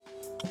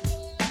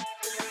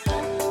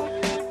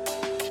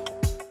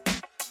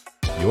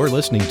You're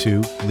listening to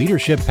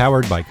Leadership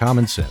Powered by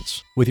Common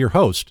Sense with your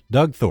host,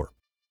 Doug Thorpe.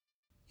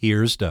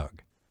 Here's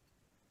Doug.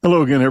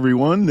 Hello again,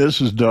 everyone.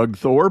 This is Doug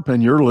Thorpe,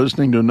 and you're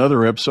listening to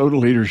another episode of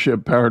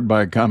Leadership Powered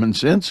by Common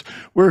Sense.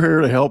 We're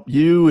here to help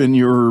you in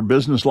your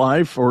business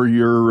life or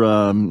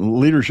your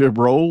leadership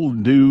role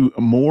do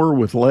more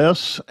with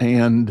less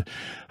and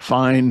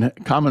find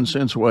common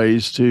sense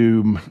ways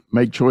to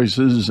make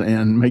choices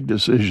and make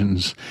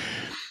decisions.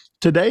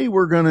 Today,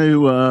 we're going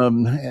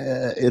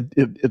to,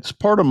 it's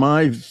part of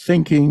my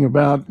thinking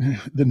about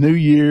the new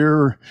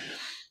year.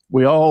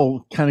 We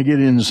all kind of get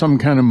in some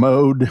kind of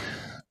mode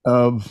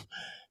of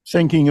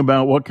thinking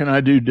about what can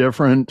I do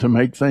different to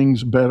make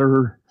things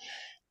better.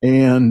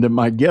 And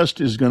my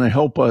guest is going to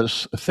help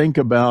us think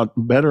about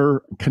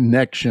better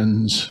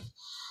connections.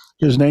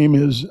 His name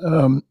is,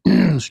 Ron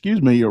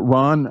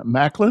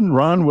Macklin.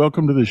 Ron,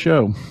 welcome to the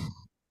show.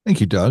 Thank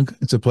you, Doug.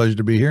 It's a pleasure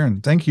to be here.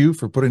 And thank you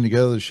for putting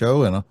together the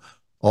show and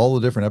all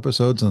the different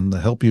episodes and the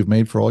help you've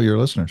made for all your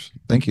listeners.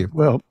 Thank you.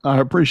 Well, I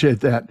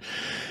appreciate that.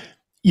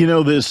 You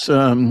know, this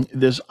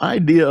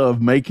idea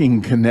of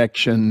making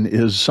connection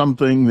is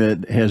something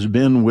that has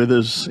been with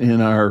us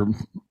in our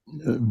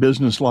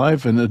business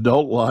life and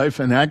adult life.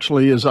 And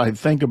actually, as I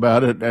think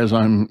about it, as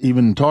I'm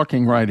even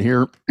talking right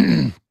here,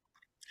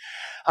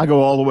 I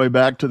go all the way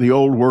back to the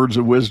old words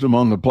of wisdom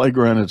on the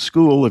playground at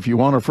school. If you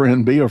want a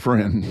friend, be a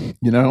friend,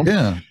 you know?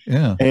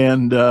 Yeah.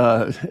 And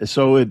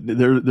so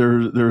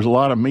there's a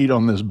lot of meat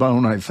on this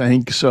bone, I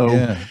think. So.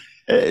 Yeah.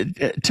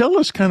 Tell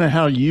us kind of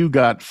how you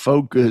got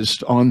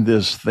focused on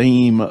this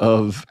theme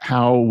of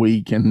how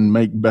we can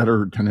make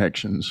better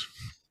connections.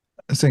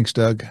 Thanks,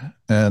 Doug.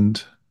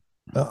 And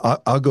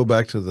I'll go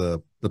back to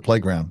the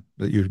playground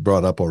that you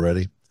brought up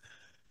already.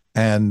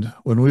 And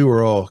when we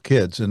were all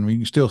kids, and we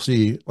can still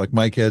see like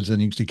my kids,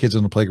 and you can see kids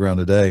on the playground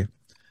today,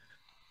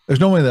 there's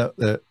no way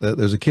that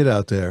there's a kid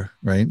out there,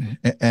 right?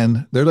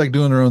 And they're like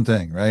doing their own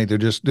thing, right? They're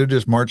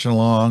just marching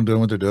along, doing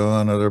what they're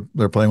doing, or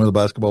they're playing with a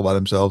basketball by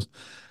themselves.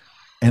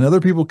 And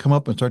other people come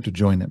up and start to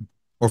join him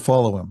or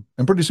follow him.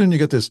 And pretty soon you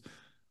get this,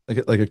 like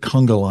a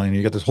conga line.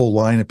 You get this whole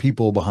line of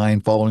people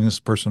behind following this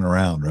person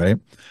around, right?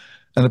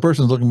 And the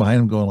person's looking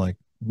behind him going like,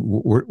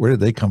 where did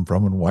they come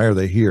from? And why are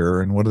they here?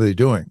 And what are they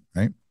doing,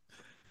 right?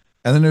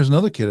 And then there's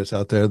another kid that's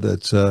out there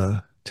that's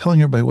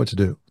telling everybody what to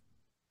do.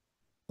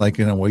 Like,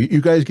 you know, well,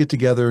 you guys get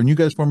together and you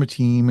guys form a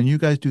team and you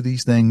guys do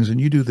these things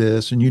and you do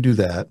this and you do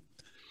that.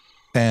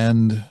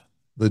 And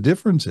the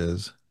difference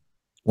is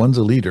one's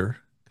a leader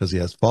because he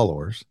has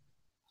followers.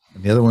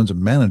 And the other one's a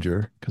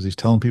manager because he's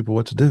telling people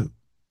what to do.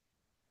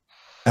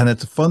 And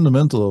it's a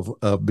fundamental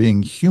of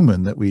being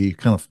human that we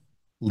kind of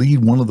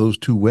lead one of those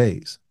two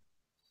ways.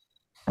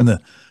 And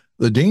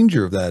the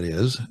danger of that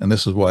is, and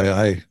this is why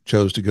I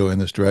chose to go in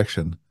this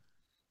direction,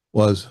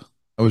 was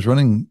I was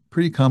running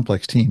pretty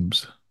complex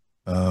teams,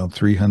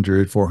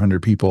 300,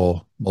 400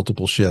 people,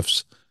 multiple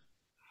shifts.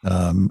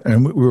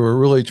 And we were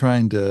really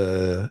trying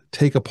to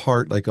take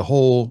apart like a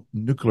whole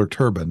nuclear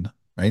turbine,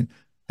 right?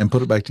 And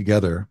put it back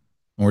together.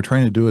 And we're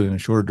trying to do it in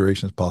as short a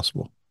duration as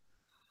possible.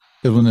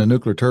 Because when the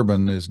nuclear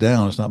turbine is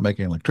down, it's not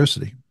making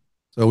electricity.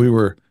 So we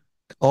were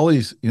all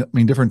these,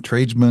 different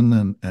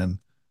tradesmen, and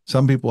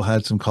some people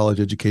had some college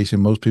education.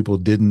 Most people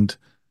didn't.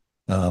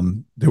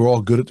 They were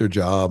all good at their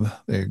job.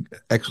 They're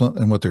excellent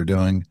in what they're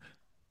doing.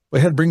 We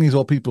had to bring these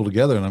all people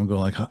together, and I'm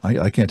going like,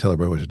 I can't tell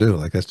everybody what to do.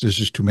 Like, that's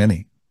just too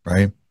many,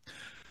 right?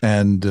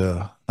 And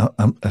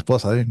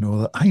plus, I didn't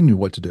know that I knew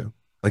what to do.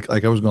 Like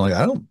I was going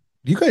like,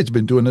 you guys have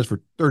been doing this for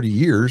 30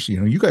 years.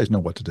 You guys know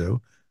what to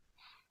do.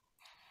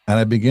 And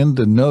I began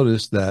to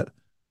notice that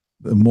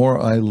the more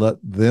I let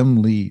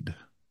them lead,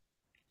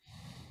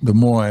 the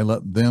more I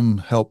let them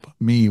help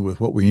me with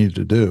what we needed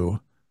to do,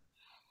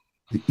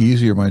 the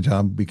easier my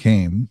job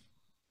became,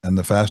 and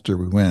the faster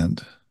we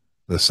went,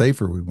 the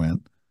safer we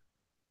went,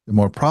 the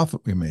more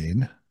profit we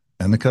made,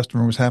 and the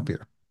customer was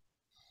happier.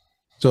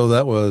 So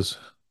that was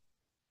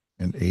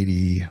in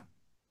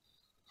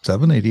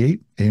 87,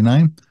 88,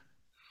 89.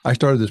 I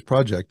started this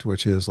project,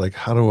 which is like,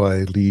 how do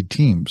I lead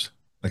teams?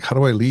 Like, how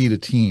do I lead a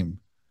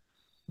team?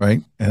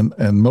 Right.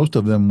 And most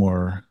of them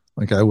were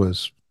like, at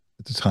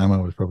the time, I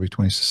was probably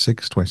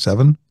 26,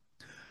 27.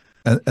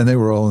 And they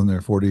were all in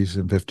their 40s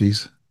and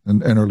 50s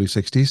and early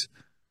 60s.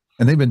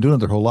 And they've been doing it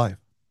their whole life.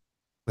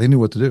 They knew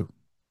what to do.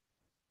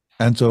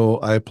 And so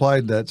I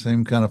applied that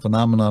same kind of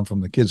phenomenon from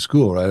the kids'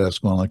 school, right? I was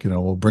going like,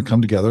 we'll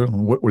come together.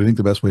 What do you think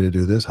the best way to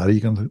do this? How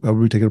do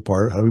we take it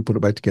apart? How do we put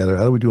it back together?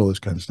 How do we do all this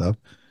kind of stuff?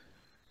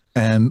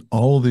 And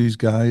all of these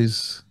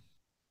guys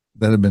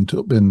that have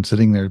been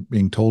sitting there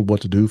being told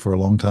what to do for a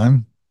long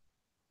time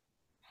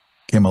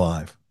came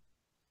alive.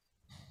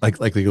 Like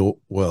they go,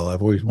 well,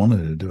 I've always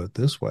wanted to do it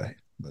this way,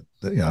 but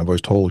I've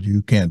always told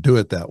you can't do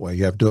it that way.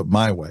 You have to do it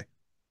my way,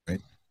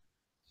 right?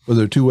 Well,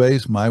 there are two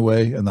ways, my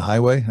way and the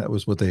highway. That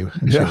was what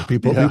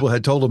people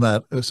had told them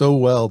that so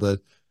well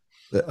that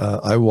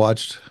I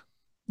watched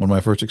one of my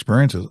first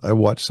experiences. I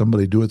watched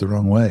somebody do it the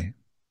wrong way.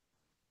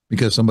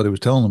 Because somebody was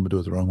telling them to do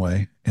it the wrong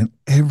way, and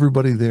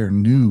everybody there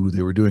knew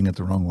they were doing it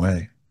the wrong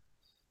way.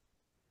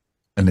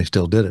 And they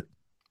still did it.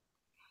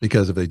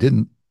 Because if they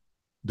didn't,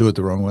 do it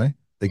the wrong way,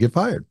 they get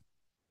fired,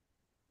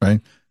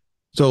 right?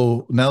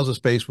 So now's a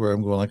space where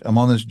I'm going, like, I'm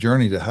on this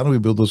journey to how do we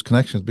build those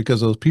connections,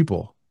 because those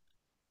people,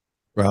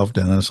 Ralph,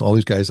 Dennis, all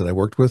these guys that I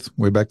worked with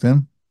way back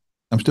then,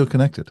 I'm still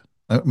connected.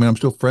 I mean, I'm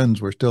still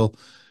friends. We still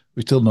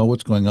know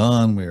what's going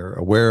on. We're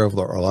aware of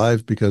our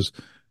lives because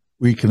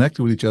we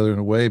connected with each other in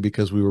a way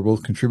because we were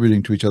both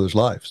contributing to each other's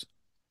lives.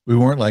 We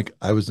weren't like,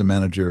 I was the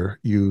manager,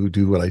 you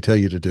do what I tell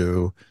you to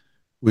do.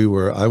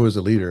 I was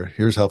a leader.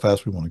 Here's how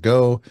fast we want to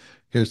go.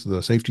 Here's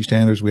the safety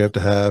standards we have to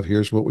have.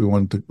 Here's what we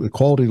want the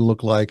quality to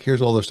look like.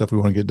 Here's all the stuff we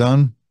want to get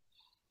done.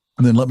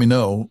 And then let me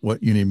know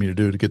what you need me to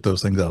do to get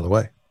those things out of the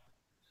way.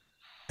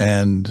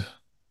 And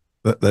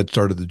that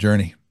started the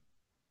journey.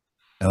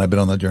 And I've been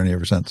on that journey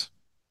ever since.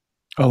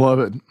 I love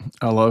it.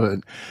 I love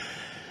it.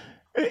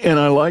 And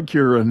I like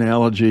your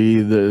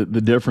analogy, the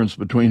difference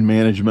between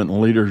management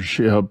and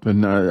leadership.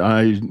 And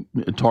I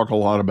talk a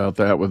lot about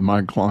that with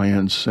my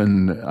clients.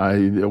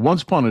 And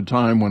once upon a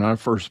time, when I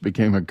first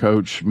became a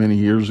coach many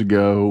years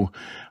ago,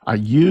 I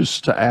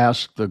used to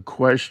ask the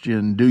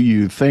question, do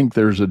you think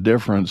there's a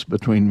difference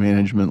between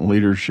management and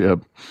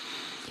leadership?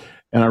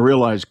 And I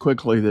realized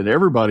quickly that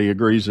everybody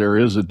agrees there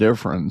is a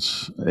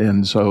difference.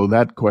 And so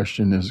that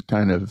question is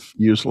kind of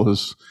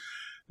useless.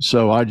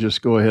 So I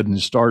just go ahead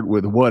and start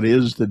with, what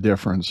is the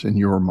difference in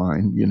your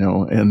mind,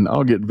 and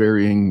I'll get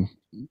varying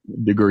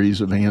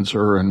degrees of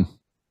answer. And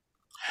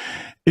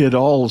it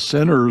all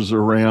centers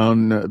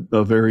around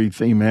a very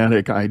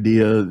thematic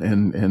idea.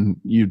 And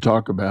you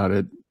talk about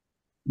it,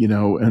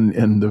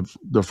 and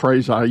the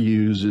phrase I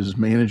use is,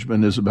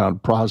 management is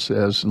about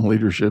process and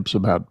leadership's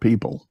about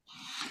people.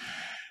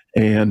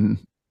 And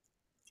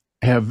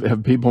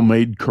have people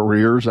made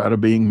careers out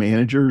of being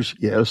managers?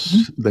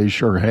 Yes, they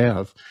sure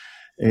have.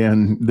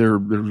 And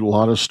there's a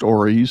lot of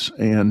stories,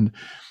 and,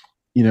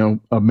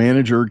 a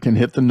manager can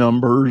hit the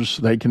numbers,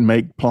 they can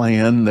make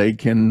plan, they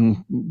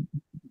can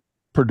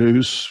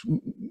produce,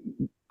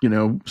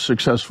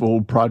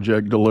 successful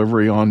project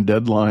delivery on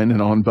deadline and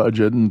on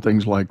budget and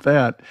things like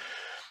that.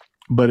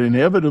 But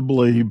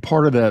inevitably,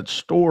 part of that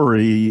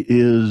story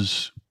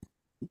is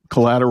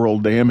collateral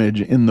damage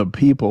in the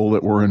people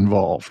that were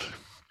involved.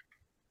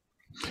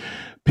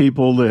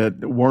 People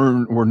that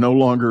were no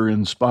longer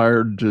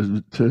inspired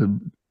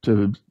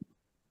to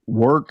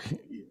work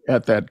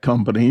at that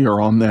company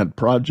or on that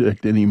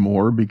project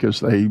anymore because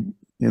they,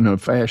 in a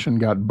fashion,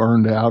 got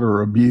burned out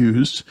or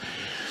abused.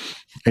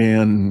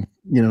 And,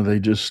 they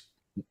just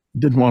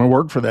didn't want to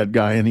work for that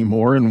guy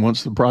anymore. And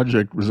once the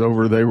project was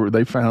over,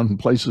 they found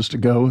places to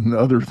go and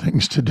other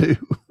things to do.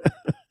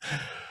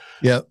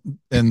 Yeah.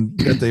 And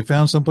that they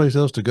found someplace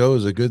else to go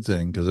is a good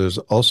thing, because there's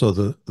also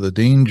the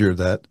danger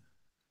that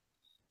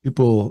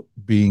people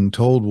being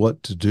told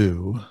what to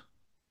do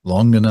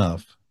long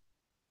enough.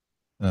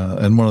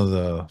 And one of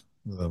the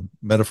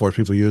metaphors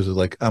people use is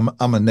like, I'm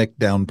a neck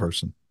down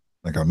person.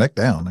 Like, I'm neck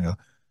down. I go,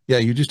 yeah,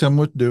 you just tell me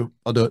what to do,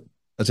 I'll do it.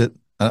 That's it.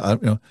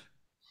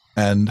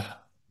 And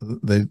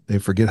they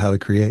forget how to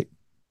create.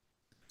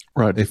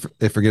 Right.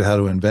 They forget how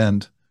to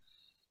invent.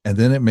 And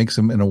then it makes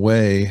them, in a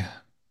way,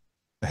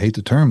 I hate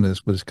to term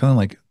this, but it's kind of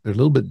like they're a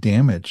little bit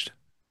damaged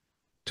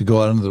to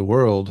go out into the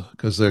world,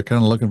 because they're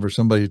kind of looking for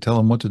somebody to tell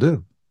them what to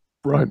do.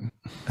 Right.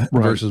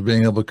 Versus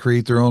being able to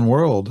create their own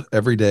world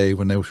every day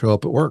when they show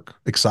up at work,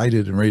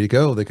 excited and ready to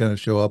go. They kind of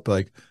show up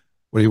like,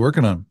 what are you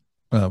working on?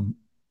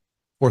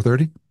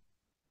 4:30?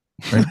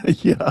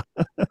 Right? Yeah.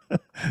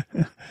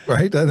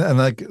 Right. And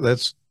like,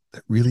 that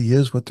really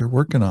is what they're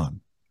working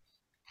on.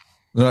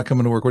 They're not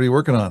coming to work. What are you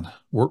working on?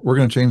 We're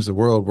going to change the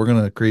world. We're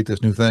going to create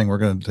this new thing. We're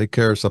going to take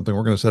care of something.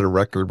 We're going to set a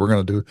record. We're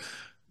going to do.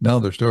 Now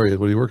their story is,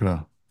 what are you working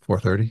on?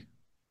 4:30?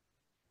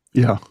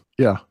 Yeah.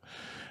 Yeah.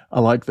 I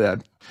like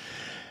that.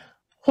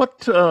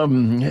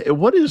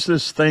 What is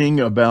this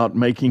thing about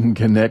making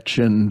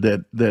connection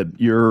that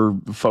you're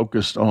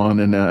focused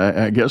on? And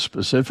I guess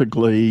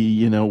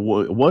specifically,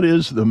 what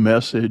is the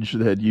message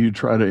that you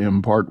try to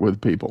impart with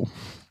people?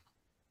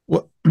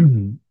 Well,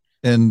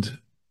 and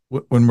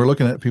when we're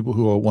looking at people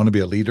who want to be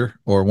a leader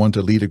or want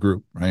to lead a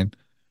group, right?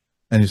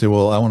 And you say,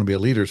 well, I want to be a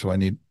leader, so I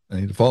need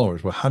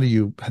followers. Well, how do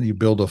you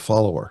build a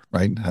follower,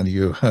 right? How do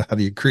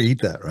you create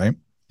that, right?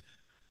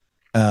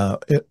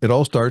 It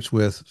all starts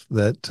with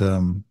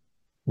that.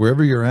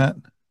 Wherever you're at,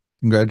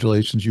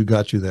 congratulations, you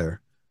got you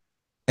there.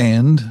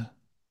 And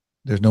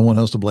there's no one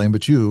else to blame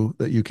but you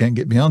that you can't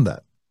get beyond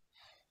that.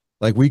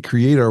 Like, we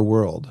create our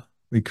world,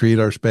 we create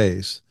our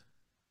space.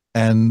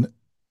 And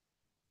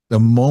the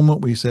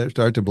moment we start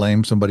to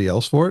blame somebody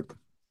else for it,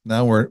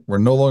 now we're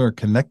no longer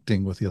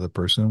connecting with the other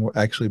person. We're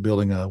actually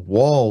building a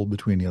wall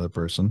between the other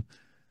person.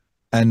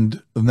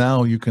 And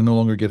now you can no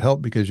longer get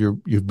help because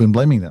you've been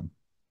blaming them.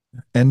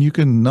 And you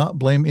can not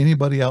blame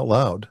anybody out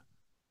loud.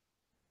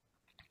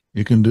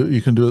 You can do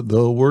it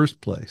the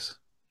worst place,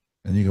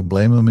 and you can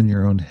blame them in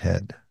your own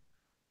head.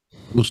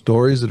 Those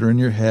stories that are in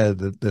your head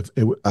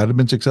that I'd have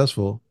been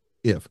successful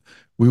if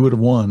we would have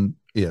won,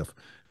 if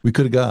we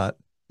could have got,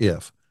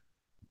 if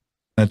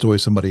that's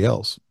always somebody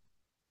else.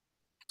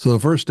 So the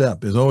first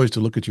step is always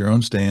to look at your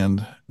own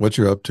stand, what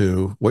you're up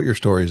to, what your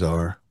stories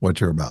are, what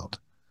you're about.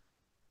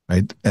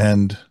 right?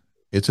 And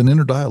it's an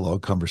inner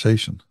dialogue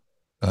conversation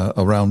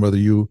around whether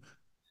you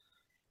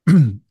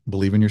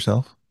believe in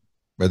yourself,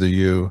 whether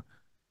you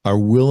are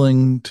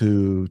willing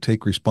to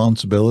take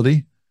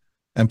responsibility.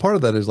 And part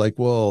of that is like,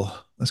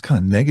 well, that's kind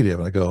of negative.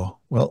 And I go,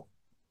 well,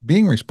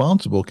 being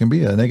responsible can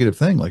be a negative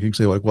thing. Like you can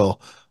say, like,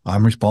 well,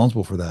 I'm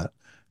responsible for that.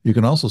 You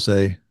can also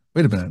say,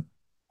 wait a minute,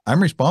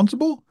 I'm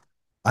responsible.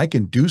 I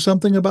can do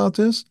something about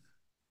this.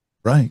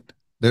 Right.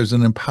 There's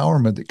an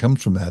empowerment that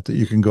comes from that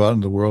you can go out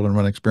into the world and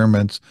run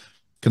experiments,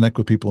 connect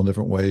with people in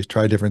different ways,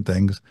 try different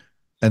things,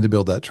 and to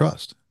build that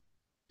trust.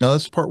 Now,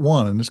 that's part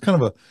one. And it's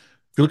kind of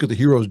if you look at the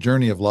hero's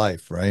journey of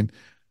life, right?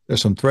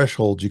 There's some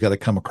thresholds you got to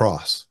come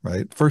across,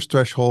 right? First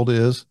threshold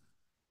is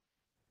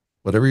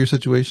whatever your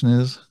situation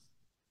is,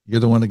 you're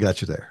the one that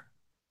got you there.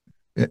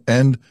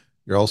 And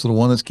you're also the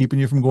one that's keeping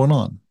you from going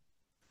on.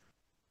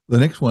 The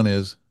next one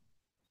is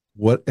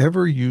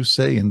whatever you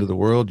say into the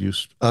world, you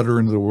utter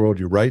into the world,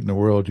 you write in the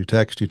world, you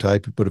text, you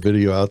type, you put a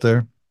video out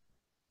there.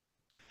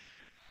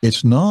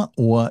 It's not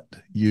what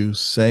you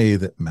say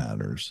that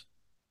matters.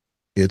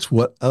 It's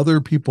what other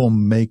people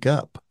make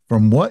up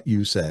from what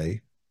you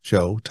say,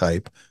 show,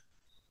 type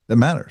that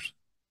matters.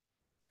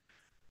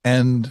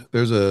 And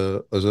there's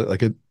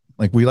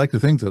like we like to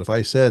think that if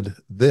I said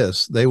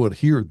this, they would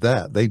hear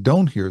that. They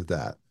don't hear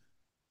that.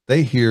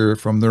 They hear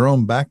from their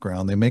own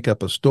background. They make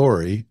up a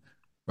story,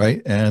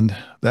 right? And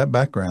that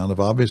background of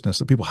obviousness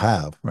that people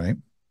have, right?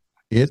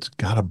 It's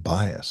got a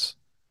bias.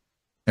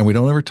 And we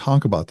don't ever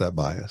talk about that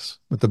bias,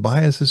 but the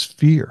bias is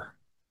fear.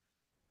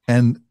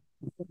 And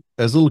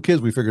as little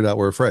kids, we figured out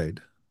we're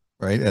afraid,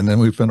 right? And then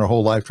we spend our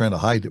whole life trying to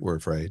hide that we're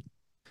afraid.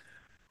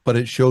 But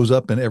it shows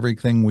up in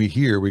everything we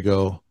hear. We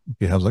go,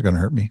 okay, how's that going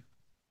to hurt me?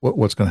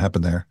 What's going to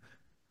happen there?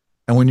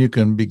 And when you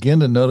can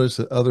begin to notice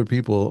that other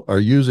people are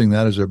using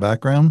that as their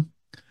background,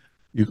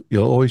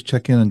 you'll always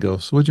check in and go,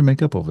 so what'd you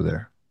make up over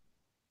there?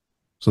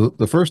 So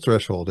the first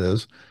threshold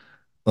is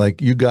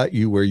like you got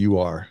you where you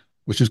are,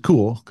 which is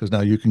cool because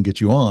now you can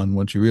get you on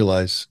once you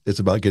realize it's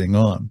about getting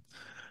on.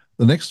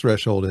 The next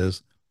threshold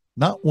is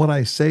not what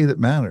I say that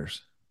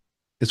matters.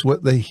 It's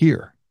what they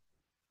hear.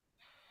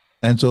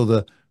 And so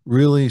the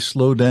really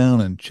slow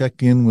down and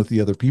check in with the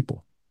other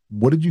people.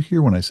 What did you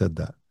hear when I said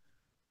that?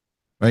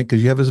 Right?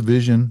 Because you have this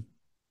vision,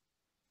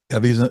 you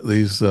have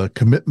these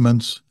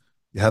commitments,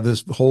 you have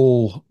this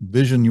whole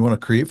vision you want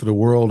to create for the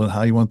world and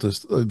how you want this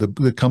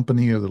the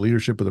company or the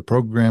leadership of the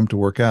program to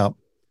work out.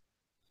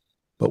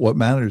 But what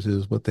matters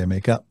is what they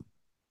make up,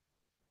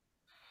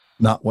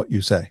 not what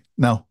you say.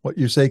 Now, what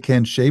you say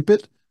can shape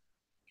it,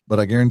 but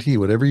I guarantee you,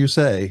 whatever you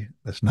say,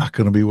 that's not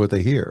going to be what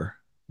they hear.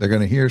 They're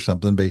going to hear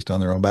something based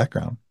on their own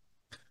background.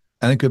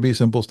 And it could be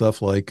simple stuff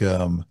like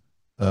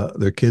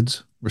their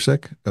kids were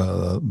sick.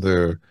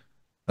 They're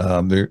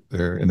in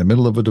the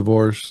middle of a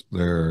divorce.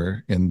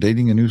 They're in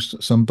dating a new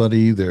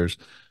somebody. There's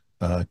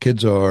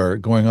kids are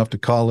going off to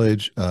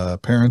college.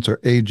 Parents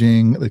are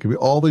aging. There could be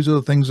all these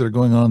other things that are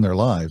going on in their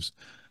lives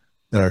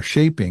that are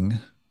shaping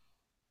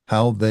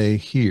how they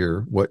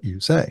hear what you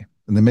say,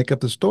 and they make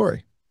up the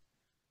story.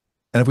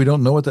 And if we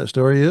don't know what that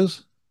story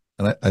is,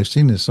 and I've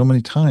seen this so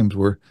many times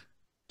where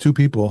two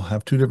people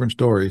have two different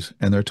stories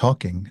and they're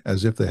talking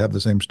as if they have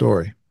the same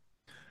story.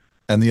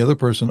 And the other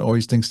person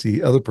always thinks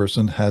the other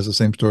person has the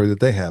same story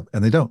that they have,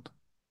 and they don't.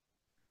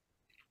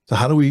 So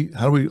how do we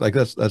like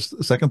that's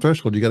the second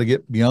threshold. You got to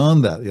get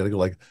beyond that. You got to go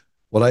like,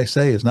 what I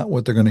say is not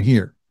what they're going to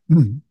hear.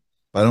 If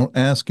I don't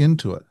ask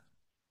into it,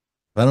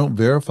 if I don't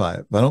verify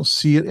it, if I don't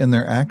see it in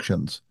their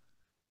actions,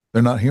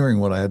 they're not hearing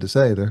what I had to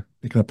say. They're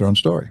picking up their own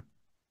story.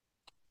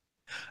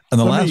 And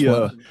the last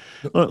one.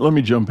 Let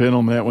me jump in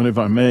on that one, if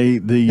I may.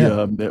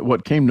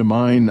 What came to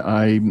mind,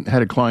 I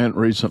had a client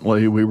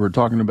recently we were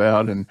talking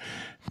about, and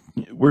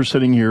we're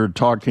sitting here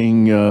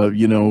talking,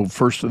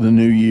 first of the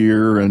new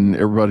year, and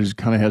everybody's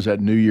kind of has that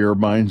new year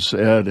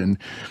mindset. And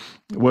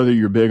whether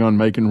you're big on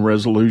making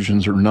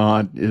resolutions or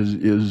not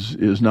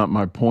is not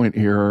my point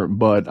here.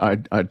 But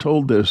I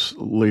told this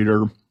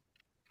leader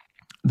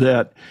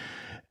that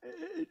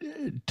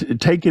to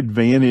take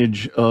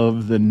advantage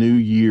of the new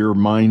year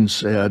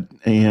mindset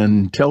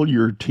and tell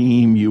your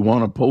team you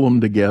want to pull them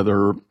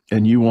together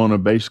and you want to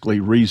basically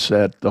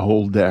reset the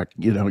whole deck.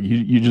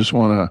 You just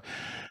want to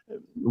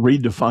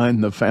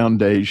redefine the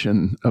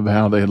foundation of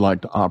how they'd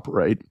like to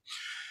operate.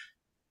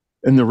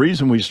 And the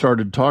reason we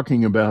started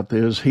talking about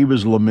this, he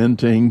was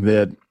lamenting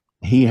that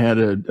he had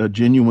a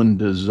genuine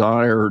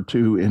desire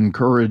to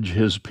encourage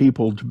his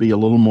people to be a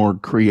little more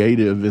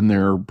creative in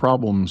their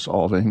problem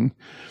solving.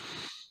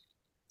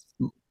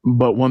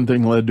 But one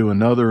thing led to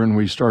another, and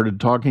we started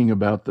talking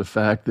about the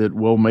fact that,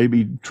 well,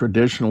 maybe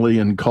traditionally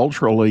and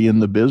culturally in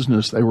the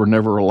business, they were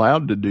never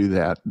allowed to do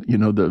that.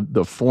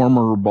 The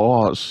former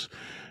boss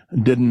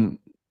didn't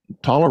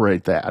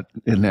tolerate that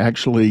and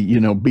actually,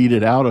 beat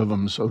it out of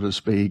them, so to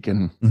speak.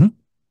 And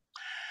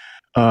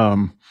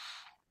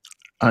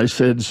I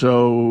said,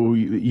 so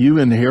you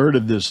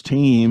inherited this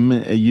team.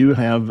 You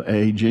have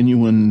a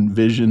genuine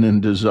vision and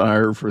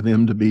desire for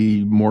them to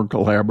be more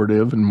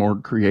collaborative and more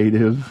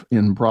creative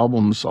in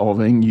problem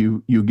solving.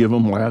 You give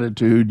them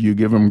latitude, you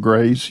give them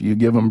grace, you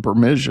give them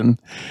permission,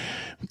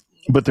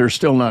 but they're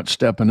still not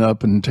stepping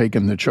up and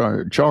taking the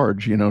charge,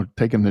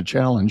 taking the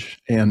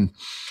challenge. And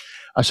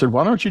I said,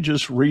 why don't you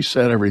just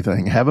reset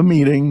everything? Have a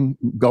meeting,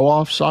 go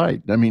off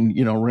site. I mean,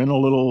 rent a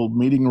little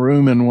meeting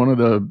room in one of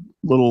the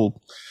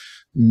little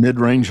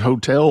mid-range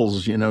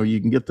hotels. You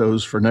can get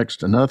those for next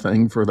to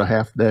nothing for the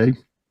half day.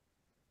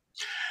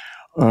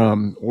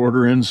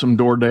 Order in some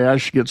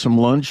DoorDash, get some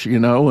lunch,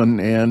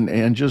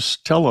 and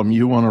just tell them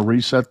you want to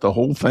reset the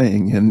whole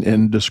thing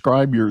and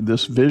describe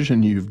this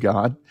vision you've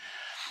got,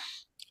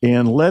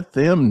 and let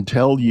them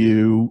tell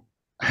you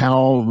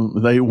how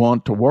they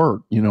want to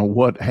work,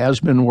 what has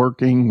been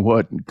working,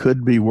 what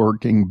could be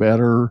working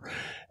better.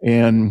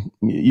 And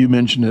you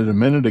mentioned it a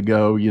minute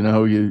ago,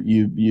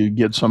 you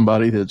get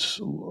somebody that's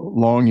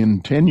long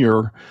in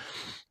tenure.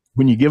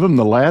 When you give them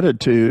the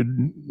latitude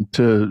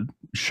to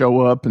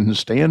show up and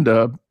stand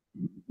up,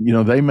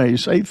 they may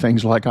say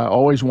things like, I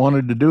always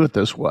wanted to do it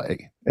this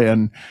way.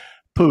 And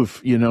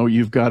poof,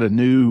 you've got a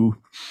new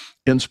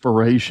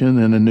inspiration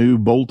and a new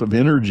bolt of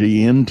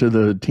energy into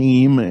the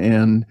team.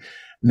 And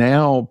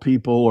now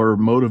people are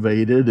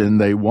motivated and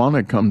they want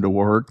to come to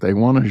work. They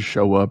want to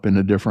show up in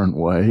a different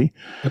way.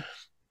 Yep.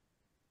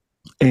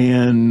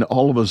 And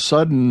all of a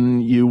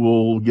sudden, you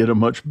will get a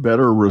much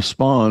better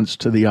response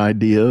to the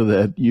idea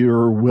that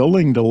you're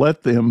willing to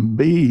let them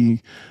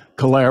be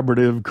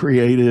collaborative,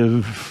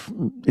 creative,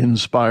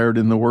 inspired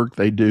in the work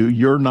they do.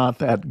 You're not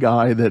that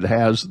guy that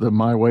has the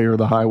my way or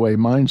the highway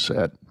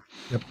mindset.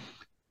 Yep.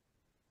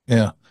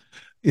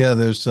 Yeah.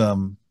 There's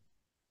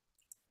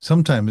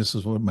sometimes this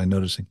is what I'm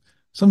noticing.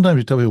 Sometimes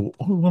you tell people,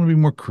 we want to be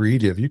more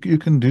creative. You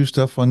can do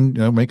stuff on,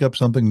 make up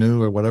something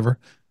new or whatever.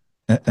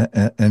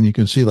 And you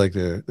can see like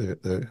they're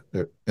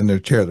in their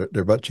chair,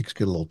 their butt cheeks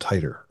get a little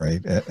tighter,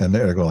 right? And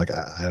they're going like,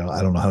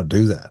 I don't know how to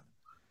do that.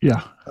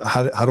 Yeah.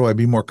 How do I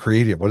be more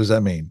creative? What does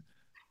that mean?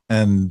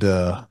 And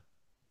one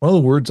of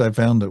the words I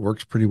found that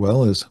works pretty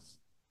well is,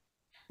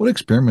 what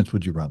experiments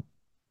would you run?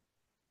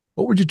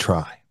 What would you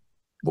try?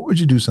 What would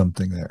you do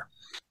something there?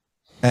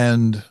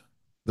 And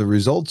the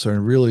results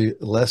are really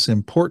less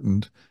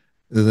important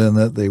than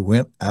that they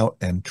went out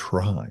and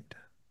tried.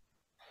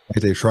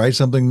 Like they tried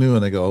something new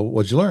and they go,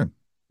 what'd you learn?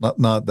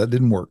 Not that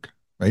didn't work,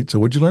 right? So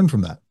what'd you learn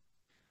from that?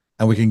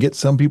 And we can get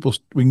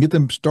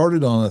them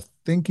started on a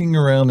thinking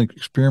around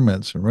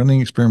experiments and running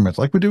experiments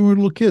like we do when we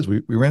were little kids.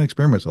 We ran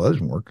experiments. Well, that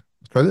didn't work.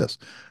 Let's try this.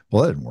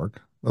 Well, that didn't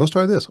work. Let's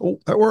try this. Oh,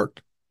 that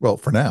worked. Well,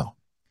 for now.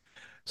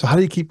 So how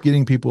do you keep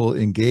getting people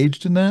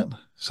engaged in that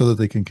so that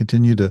they can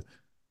continue to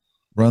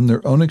run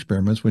their own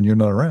experiments when you're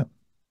not around?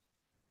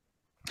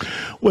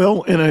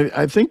 Well, and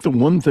I think the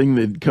one thing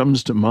that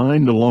comes to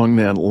mind along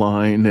that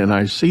line, and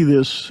I see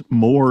this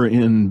more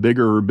in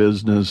bigger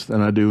business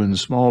than I do in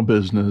small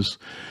business,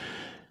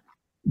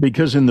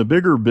 because in the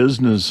bigger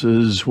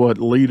businesses, what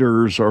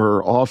leaders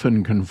are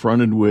often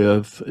confronted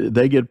with,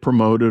 they get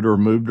promoted or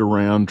moved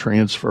around,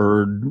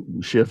 transferred,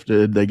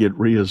 shifted, they get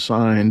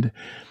reassigned,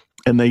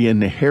 and they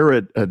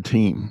inherit a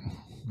team.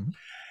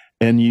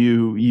 And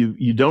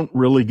you don't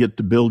really get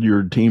to build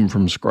your team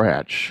from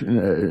scratch.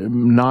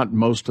 Not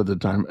most of the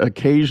time.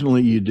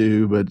 Occasionally you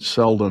do, but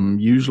seldom.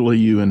 Usually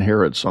you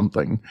inherit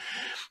something.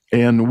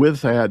 And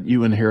with that,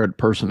 you inherit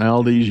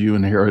personalities, you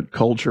inherit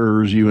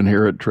cultures, you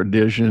inherit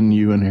tradition,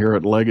 you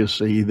inherit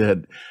legacy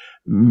that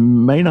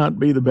may not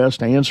be the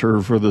best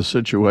answer for the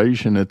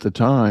situation at the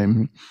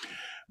time.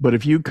 But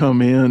if you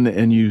come in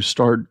and you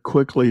start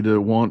quickly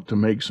to want to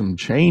make some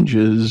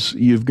changes,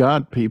 you've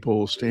got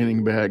people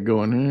standing back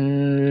going,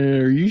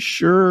 are you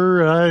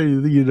sure?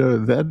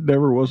 That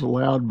never was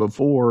allowed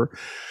before.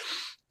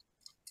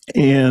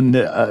 And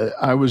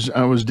I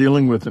was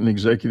dealing with an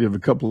executive a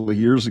couple of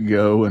years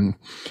ago, and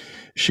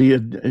she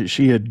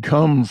had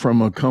come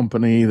from a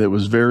company that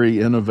was very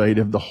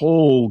innovative. The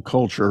whole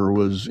culture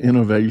was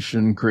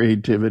innovation,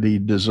 creativity,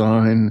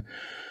 design,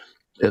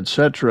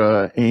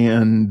 etc.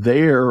 And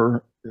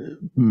their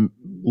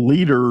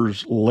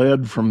leaders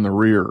led from the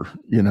rear.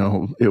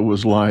 It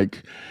was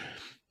like,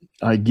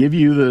 I give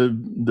you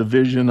the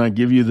vision, I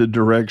give you the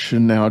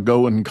direction, now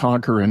go and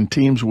conquer, and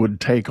teams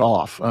would take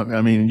off.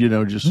 I mean,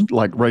 just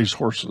like race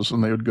horses,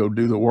 and they would go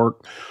do the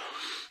work.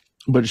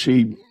 But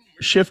she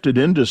shifted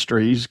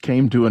industries,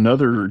 came to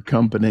another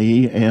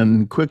company,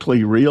 and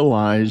quickly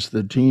realized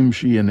the team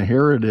she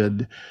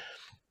inherited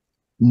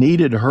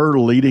needed her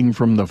leading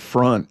from the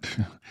front.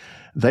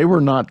 They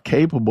were not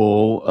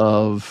capable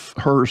of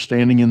her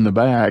standing in the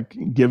back,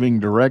 giving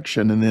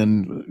direction, and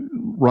then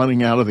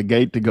running out of the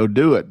gate to go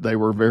do it. They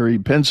were very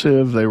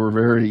pensive. They were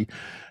very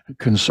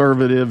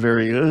conservative,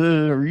 very,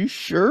 are you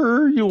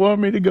sure you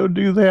want me to go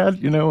do that?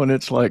 And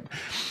it's like,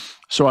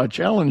 so I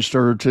challenged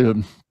her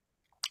to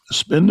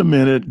spend a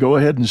minute, go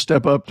ahead and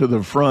step up to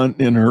the front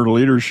in her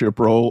leadership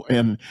role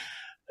and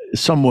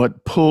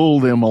somewhat pull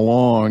them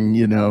along,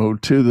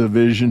 to the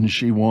vision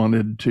she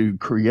wanted to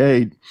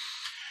create.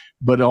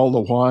 but all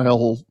the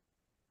while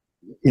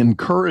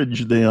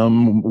encourage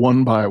them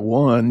one by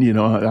one.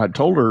 I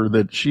told her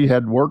that she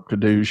had work to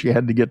do. She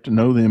had to get to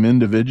know them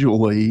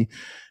individually,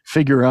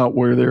 figure out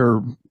where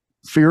their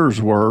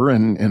fears were,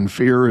 and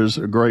fear is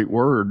a great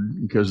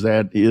word because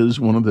that is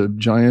one of the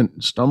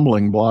giant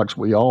stumbling blocks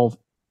we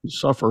all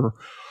suffer.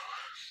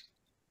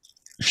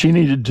 She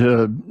needed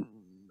to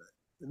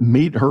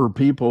meet her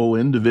people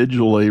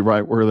individually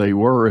right where they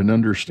were and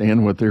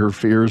understand what their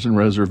fears and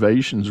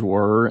reservations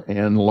were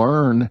and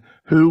learn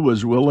who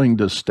was willing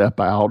to step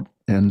out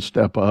and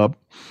step up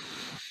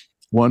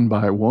one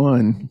by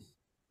one.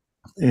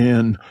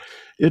 And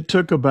it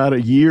took about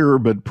a year,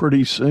 but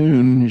pretty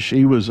soon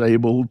she was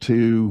able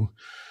to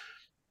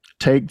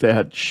take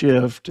that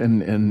shift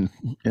and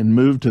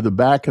move to the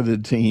back of the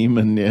team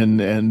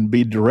and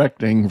be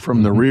directing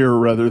from the rear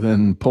rather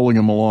than pulling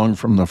them along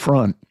from the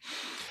front.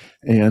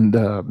 And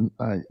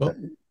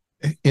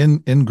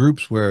in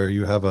groups where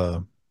you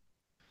have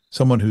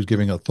someone who's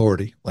giving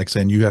authority, like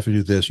saying you have to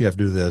do this, you have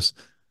to do this,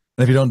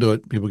 and if you don't do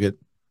it, people get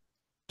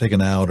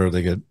taken out or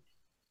they get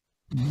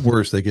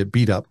worse, they get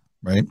beat up,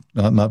 right?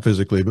 Not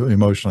physically, but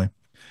emotionally.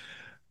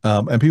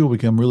 And people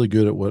become really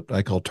good at what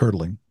I call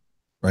turtling,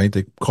 right?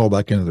 They crawl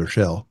back into their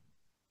shell.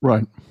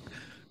 Right.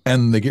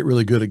 And they get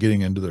really good at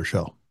getting into their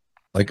shell.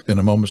 Like in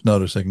a moment's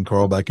notice, they can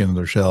crawl back into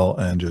their shell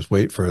and just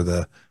wait for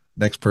the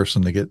next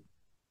person to get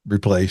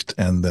replaced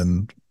and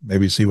then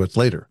maybe see what's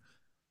later.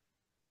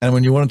 And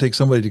when you want to take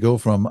somebody to go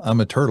from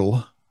I'm a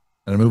turtle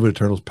and I move at a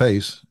turtle's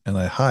pace and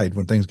I hide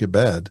when things get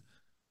bad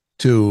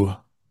to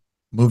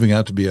moving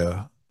out to be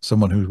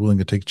someone who's willing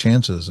to take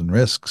chances and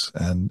risks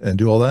and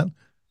do all that,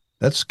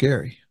 that's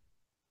scary.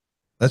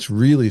 That's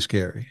really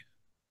scary.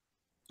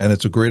 And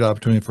it's a great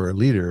opportunity for a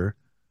leader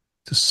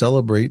to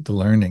celebrate the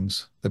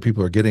learnings that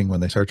people are getting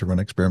when they start to run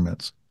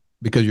experiments,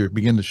 because you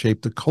begin to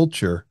shape the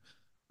culture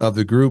of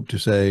the group to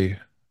say,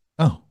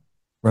 oh,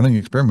 running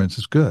experiments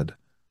is good.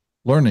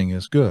 Learning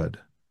is good.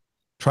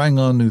 Trying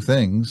on new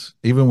things,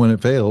 even when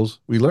it fails,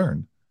 we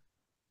learn.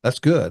 That's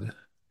good.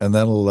 And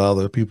that'll allow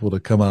the people to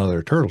come out of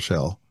their turtle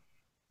shell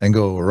and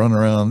go run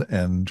around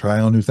and try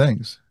on new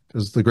things.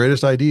 Because the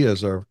greatest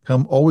ideas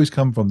always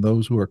come from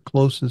those who are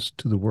closest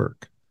to the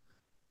work.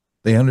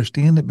 They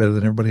understand it better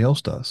than everybody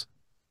else does.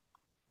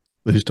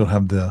 They just don't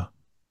have the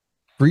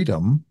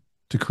freedom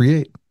to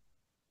create.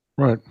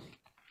 Right.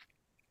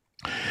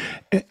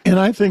 And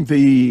I think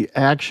the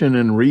action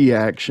and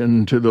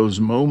reaction to those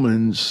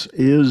moments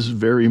is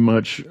very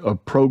much a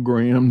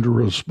programmed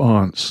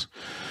response.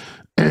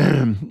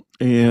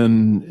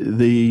 And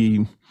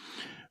the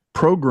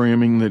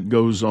programming that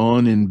goes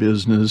on in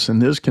business, and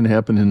this can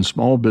happen in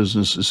small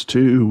businesses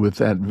too, with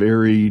that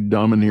very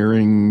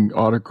domineering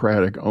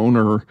autocratic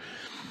owner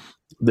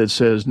that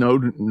says, no,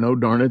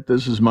 darn it,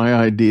 this is my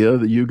idea,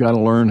 that you got to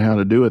learn how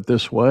to do it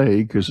this way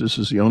because this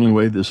is the only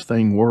way this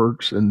thing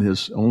works and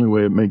this only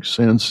way it makes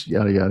sense,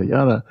 yada, yada,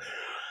 yada.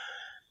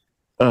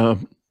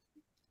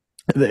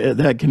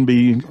 That can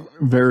be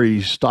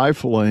very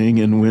stifling.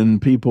 And when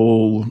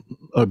people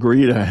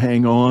agree to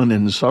hang on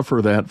and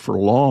suffer that for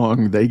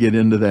long, they get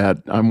into that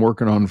I'm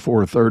working on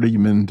 430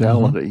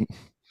 mentality.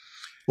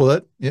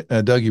 Well,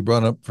 Doug, you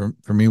brought up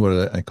for me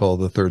what I call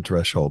the third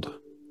threshold.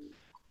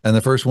 And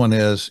the first one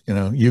is,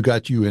 you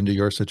got you into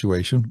your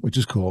situation, which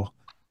is cool.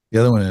 The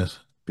other one is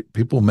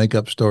people make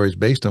up stories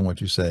based on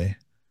what you say.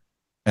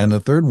 And the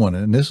third one,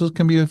 and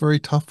can be a very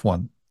tough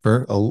one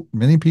for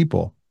many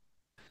people,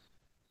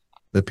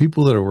 the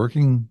people that are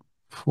working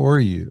for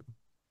you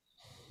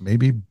may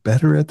be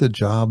better at the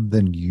job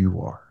than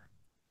you are.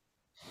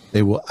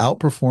 They will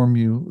outperform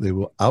you. They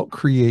will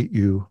outcreate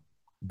you.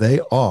 They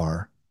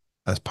are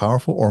as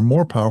powerful or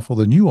more powerful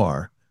than you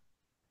are.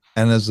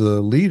 And as a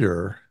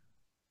leader,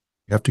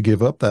 you have to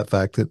give up that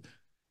fact that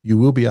you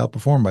will be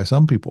outperformed by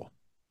some people.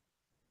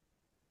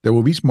 There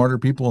will be smarter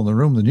people in the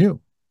room than you.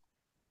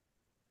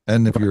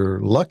 And if you're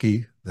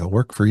lucky, they'll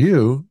work for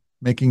you,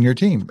 making your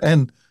team.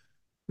 And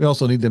we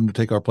also need them to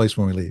take our place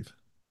when we leave.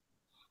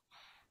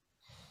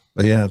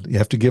 But yeah, you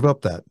have to give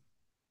up that.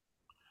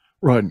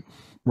 Right.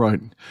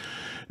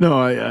 No,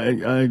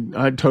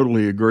 I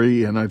totally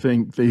agree, and I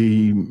think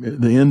the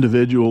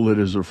individual that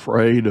is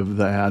afraid of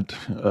that,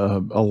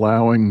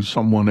 allowing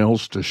someone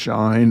else to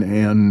shine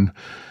and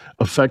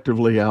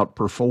effectively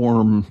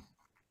outperform,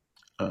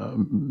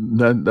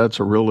 that's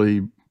a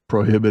really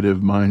prohibitive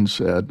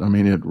mindset. I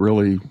mean, it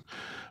really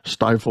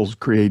stifles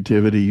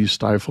creativity,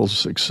 stifles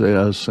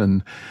success.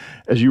 And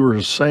as you were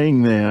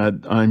saying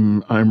that,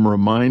 I'm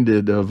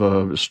reminded of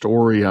a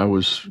story I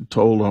was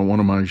told on one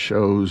of my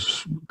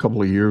shows a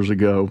couple of years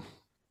ago.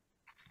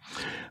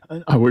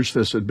 I wish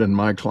this had been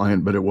my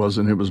client, but it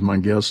wasn't. It was my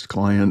guest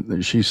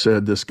client. She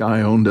said this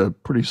guy owned a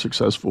pretty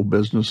successful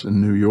business in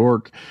New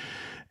York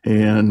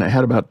and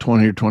had about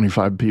 20 or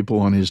 25 people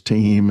on his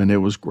team, and it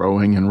was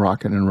growing and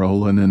rocking and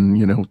rolling,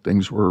 and,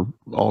 things were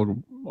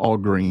all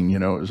green,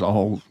 it was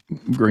all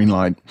green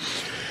light.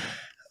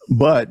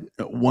 But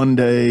one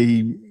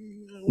day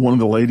one of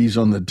the ladies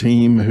on the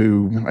team,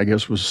 who I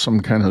guess was some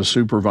kind of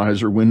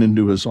supervisor, went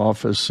into his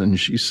office and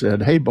she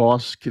said, "Hey,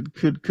 boss,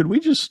 could we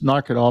just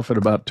knock it off at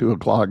about 2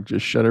 o'clock?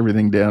 Just shut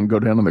everything down, go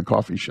down to the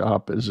coffee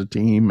shop as a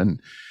team, and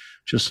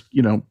just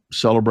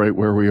celebrate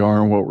where we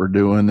are and what we're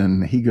doing."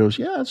 And he goes,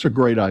 "Yeah, that's a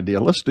great idea.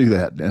 Let's do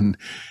that." And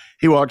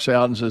he walks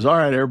out and says, "All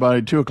right,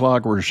 everybody, 2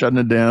 o'clock, we're shutting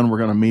it down. We're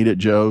going to meet at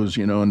Joe's,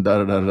 and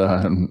da da da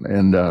da."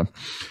 And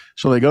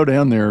so they go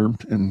down there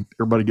and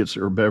everybody gets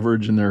their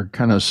beverage and they're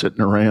kind of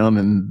sitting around.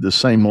 And the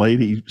same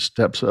lady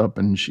steps up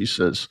and she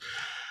says,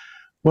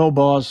 "Well,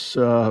 boss,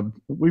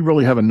 we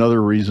really have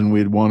another reason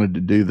we'd wanted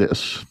to do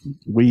this.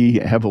 We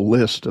have a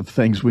list of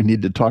things we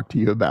need to talk to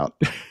you about."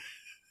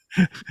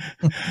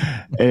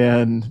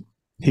 And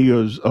he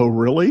goes, "Oh,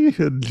 really?"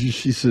 And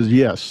she says,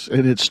 "Yes."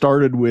 And it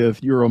started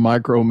with, "You're a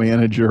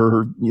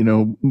micromanager,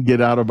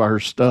 get out of our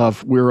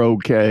stuff. We're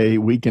okay.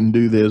 We can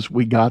do this.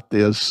 We got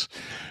this.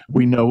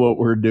 We know what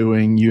we're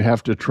doing. You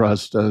have to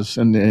trust us."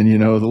 And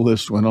the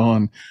list went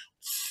on.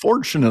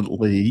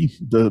 Fortunately,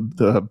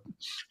 the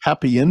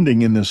happy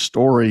ending in this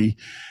story,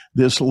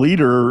 this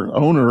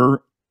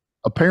owner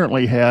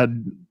apparently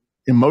had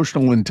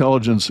emotional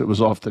intelligence that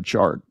was off the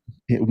chart.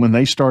 When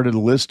they started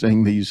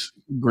listing these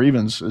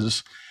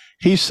grievances,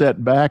 he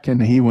sat back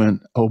and he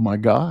went, "Oh my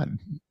God,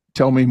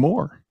 tell me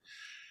more.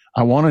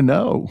 I want to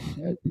know,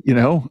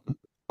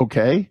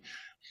 okay,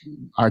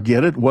 I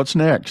get it. What's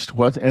next?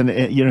 What?" And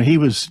he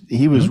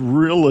was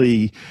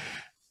really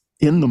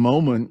in the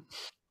moment.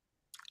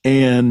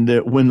 And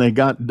when they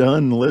got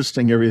done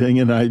listing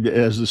everything, and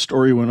as the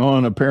story went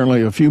on,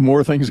 apparently a few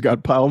more things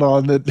got piled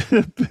on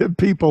that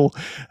people,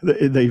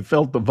 they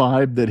felt the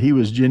vibe that he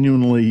was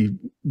genuinely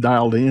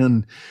dialed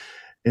in.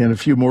 And a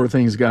few more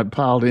things got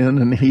piled in.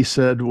 And he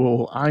said,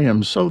 "Well, I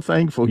am so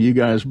thankful you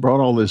guys brought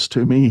all this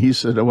to me." He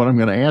said, "What I'm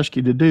going to ask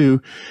you to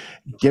do,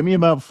 give me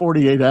about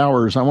 48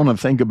 hours. I want to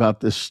think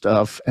about this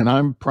stuff. And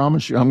I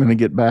promise you, I'm going to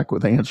get back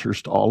with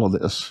answers to all of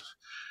this."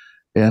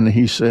 And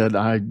he said,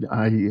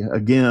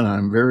 again,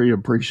 "I'm very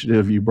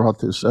appreciative you brought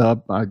this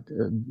up.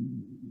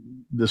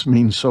 This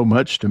means so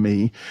much to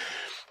me."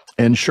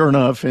 And sure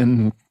enough,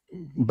 in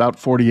about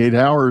 48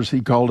 hours,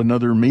 he called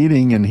another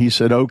meeting and he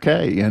said,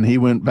 "Okay." And he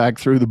went back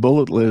through the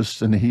bullet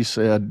list and he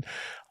said,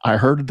 "I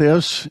heard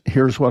this.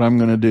 Here's what I'm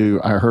going to do.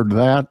 I heard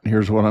that.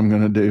 Here's what I'm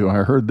going to do.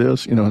 I heard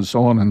this," and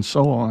so on and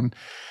so on.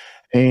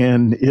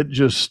 And it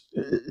just,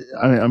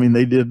 I mean,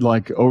 they did,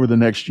 like, over the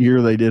next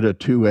year, they did a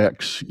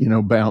 2x,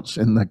 bounce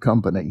in the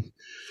company.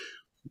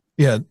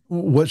 Yeah.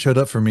 What showed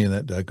up for me in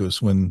that, Doug,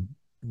 was when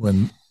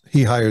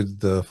he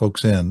hired the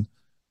folks in,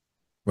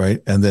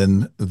 right? And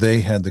then they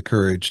had the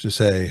courage to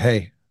say,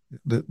 "Hey,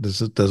 this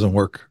doesn't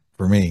work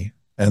for me."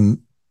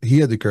 And he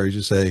had the courage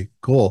to say,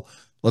 "Cool,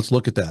 let's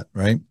look at that,"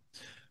 right?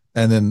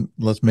 And then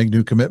let's make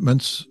new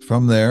commitments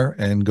from there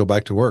and go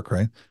back to work,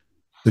 right?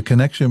 The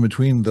connection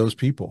between those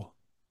people,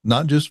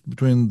 not just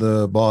between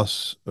the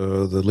boss,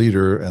 the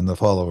leader and the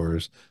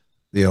followers,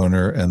 the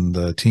owner and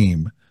the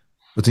team,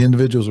 but the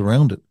individuals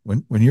around it.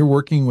 When you're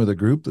working with a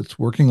group that's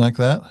working like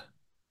that,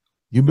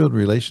 you build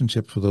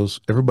relationships with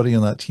everybody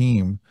on that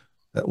team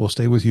that will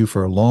stay with you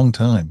for a long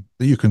time,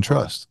 that you can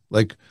trust.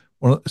 Like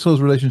it's those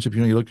relationships,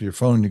 you look at your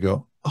phone and you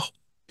go, "Oh,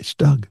 it's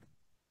Doug."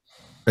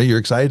 Right? You're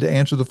excited to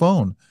answer the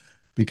phone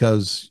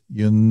because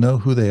you know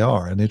who they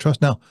are and they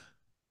trust. Now,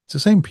 it's the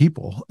same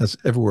people as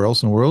everywhere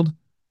else in the world.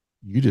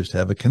 You just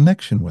have a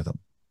connection with them.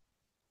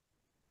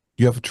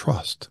 You have a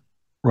trust.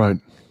 Right.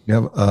 You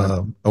have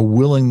a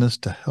willingness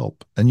to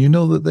help. And you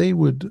know that they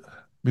would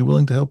be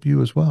willing to help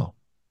you as well.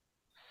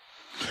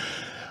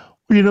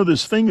 Well,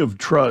 this thing of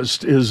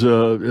trust is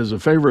a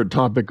favorite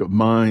topic of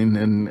mine.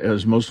 And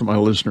as most of my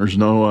listeners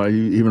know, I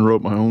even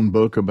wrote my own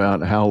book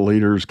about how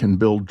leaders can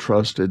build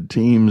trusted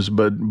teams.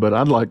 But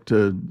I'd like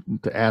to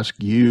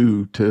ask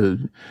you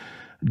to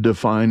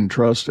define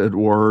trust at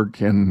work,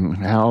 and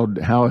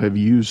how have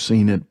you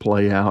seen it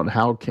play out?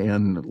 How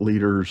can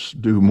leaders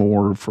do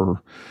more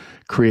for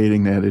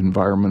creating that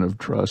environment of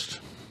trust?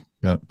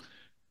 Yeah.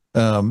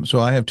 So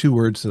I have two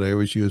words that I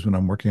always use when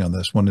I'm working on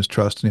this. One is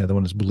trust and the other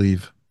one is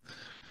believe.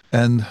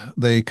 And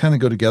they kind of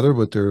go together,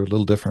 but they're a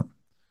little different.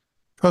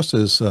 Trust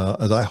is,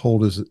 as I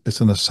hold, it's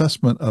an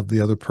assessment of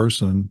the other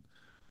person,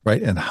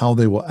 right? And how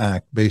they will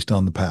act based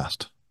on the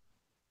past.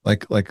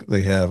 Like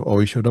they have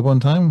always showed up on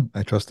time.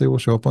 I trust they will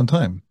show up on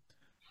time.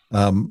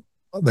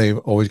 They've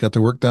always got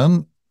their work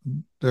done.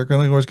 They're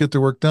going to always get their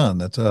work done.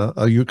 That's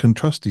you can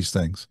trust these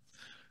things.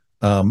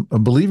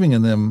 Believing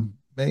in them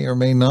may or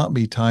may not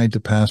be tied to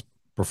past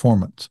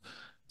performance.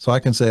 So I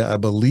can say I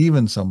believe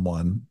in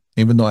someone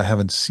even though I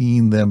haven't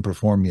seen them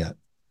perform yet.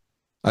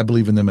 I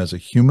believe in them as a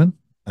human.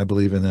 I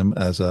believe in them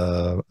as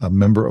a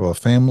member of a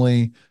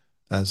family,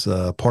 as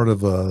a part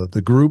of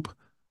the group.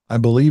 I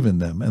believe in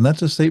them. And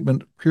that's a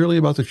statement purely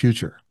about the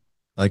future.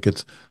 Like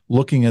it's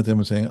looking at them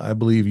and saying, "I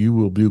believe you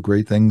will do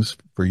great things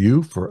for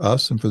you, for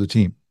us, and for the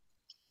team."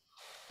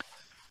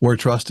 Where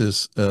trust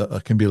is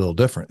can be a little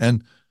different.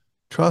 And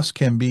trust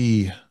can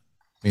be,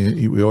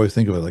 we always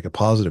think of it like a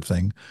positive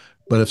thing,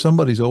 but if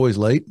somebody's always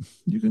late,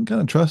 you can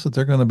kind of trust that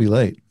they're going to be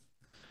late.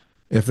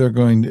 If they're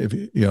going, if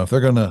they're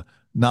going to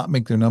not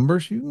make their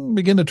numbers, you can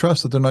begin to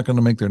trust that they're not going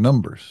to make their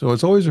numbers. So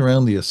it's always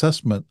around the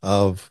assessment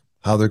of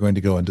how they're going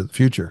to go into the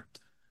future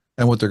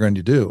and what they're going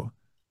to do.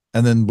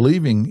 And then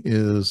believing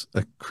is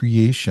a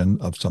creation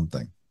of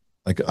something.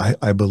 Like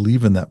I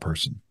believe in that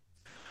person.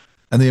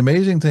 And the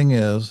amazing thing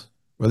is,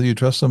 whether you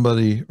trust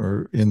somebody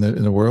or in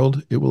the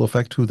world, it will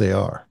affect who they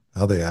are,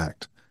 how they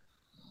act.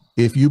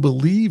 If you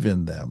believe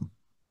in them,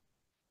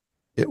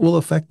 it will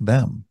affect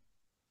them.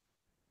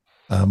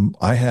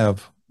 I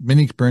have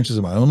many experiences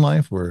in my own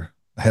life where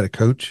I had a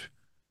coach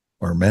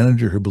or a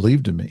manager who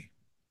believed in me.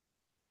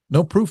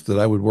 No proof that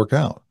I would work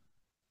out.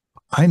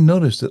 I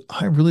noticed that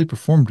I really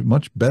performed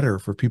much better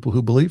for people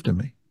who believed in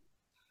me.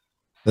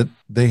 That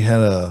they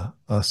had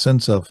a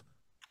sense of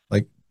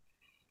like,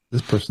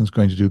 this person's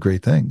going to do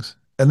great things.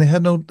 And they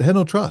had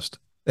no trust.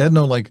 They had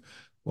no like,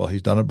 well,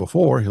 he's done it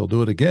before, he'll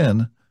do it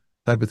again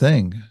type of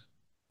thing.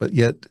 But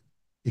yet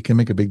it can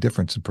make a big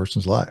difference in a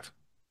person's life.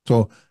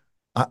 So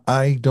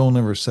I don't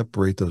ever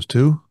separate those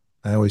two.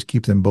 I always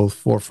keep them both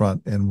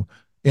forefront in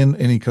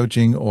any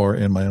coaching or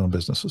in my own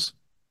businesses.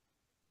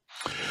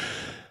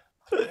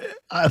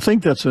 I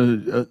think that's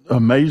a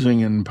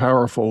amazing and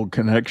powerful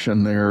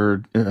connection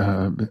there,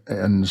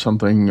 and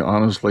something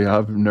honestly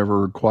I've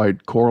never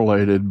quite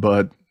correlated.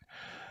 But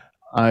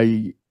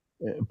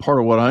part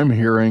of what I'm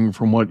hearing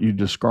from what you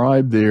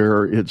described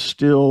there, it's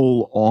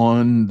still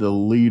on the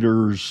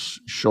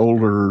leader's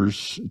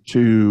shoulders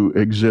to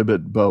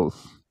exhibit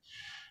both.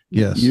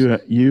 Yes.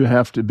 You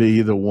have to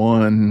be the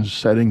one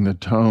setting the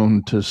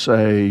tone to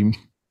say,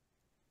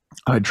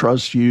 I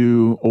trust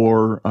you,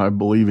 or I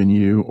believe in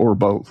you, or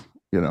both,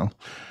 Doug,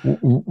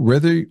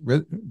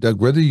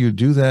 whether you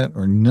do that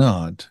or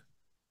not,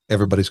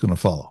 everybody's going to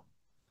follow.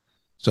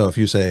 So if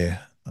you say,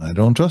 I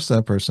don't trust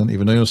that person,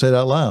 even though you'll say it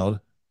out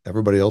loud,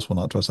 everybody else will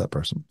not trust that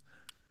person.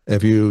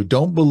 If you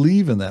don't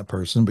believe in that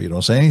person, but you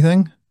don't say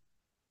anything,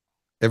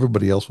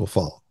 everybody else will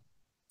follow.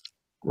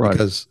 Right.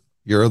 Because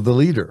you're the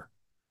leader.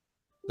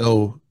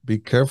 So be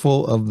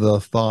careful of the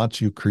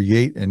thoughts you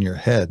create in your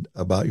head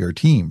about your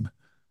team,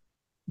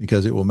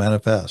 because it will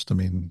manifest. I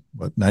mean,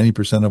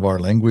 90% of our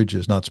language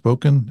is not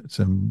spoken. It's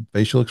in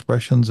facial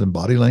expressions and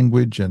body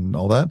language and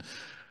all that.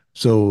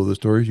 So the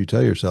stories you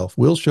tell yourself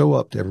will show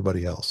up to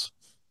everybody else.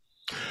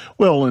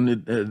 Well,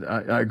 and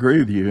I agree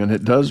with you, and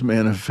it does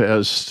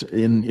manifest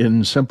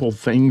in simple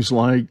things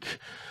like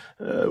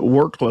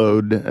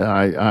workload.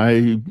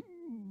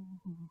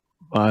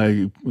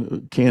 I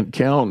can't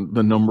count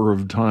the number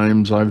of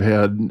times I've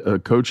had a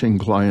coaching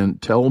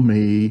client tell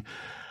me,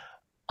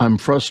 I'm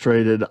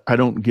frustrated, I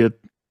don't get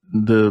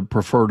the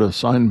preferred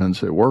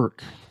assignments at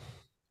work.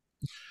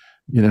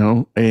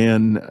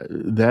 And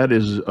that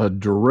is a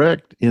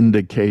direct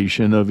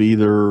indication of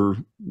either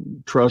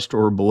trust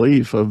or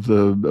belief of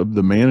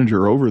the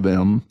manager over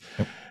them,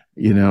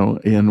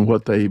 in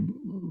what they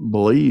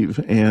believe.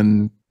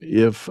 And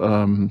if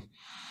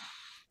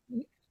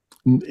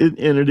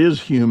it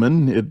is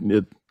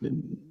human,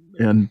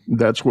 and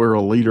that's where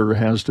a leader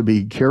has to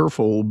be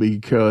careful,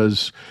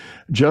 because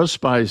just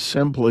by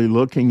simply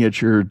looking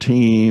at your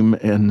team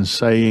and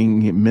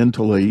saying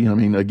mentally, I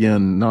mean,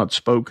 again, not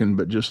spoken,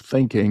 but just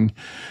thinking,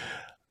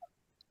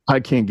 I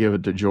can't give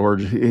it to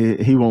George.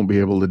 He won't be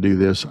able to do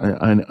this.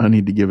 I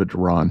need to give it to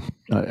Ron.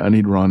 I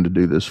need Ron to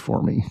do this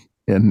for me.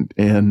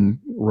 And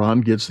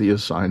Ron gets the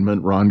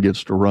assignment. Ron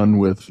gets to run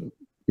with,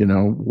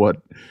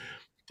 what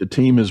the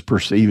team is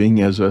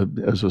perceiving as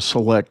a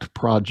select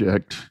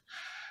project.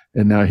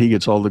 And now he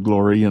gets all the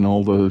glory and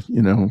all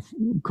the,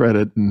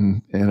 credit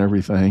and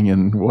everything.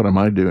 And what am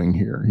I doing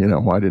here?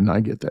 Why didn't I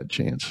get that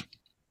chance?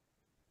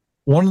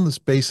 One of the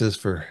spaces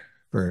for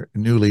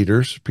new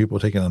leaders, people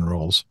taking on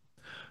roles,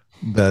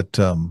 that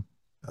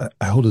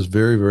I hold is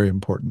very, very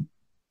important.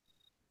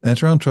 And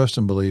it's around trust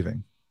and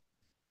believing.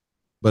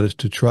 But it's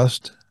to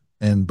trust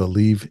and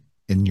believe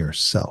in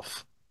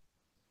yourself.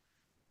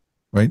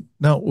 Right?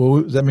 Now,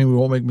 does that mean we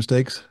won't make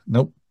mistakes?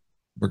 Nope.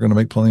 We're going to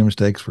make plenty of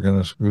mistakes. We're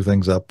going to screw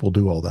things up. We'll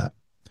do all that.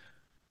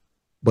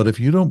 But if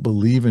you don't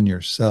believe in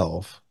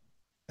yourself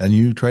and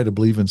you try to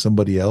believe in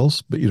somebody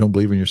else, but you don't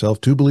believe in yourself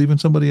to believe in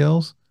somebody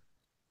else,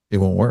 it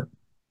won't work.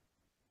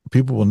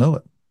 People will know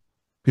it.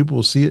 People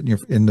will see it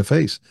in the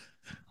face.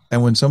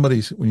 And when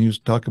you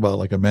talk about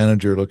like a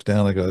manager looks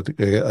down, I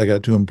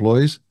got two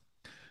employees,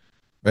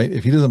 right?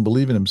 If he doesn't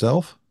believe in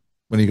himself,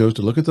 when he goes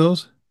to look at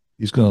those,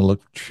 he's going to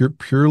look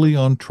purely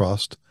on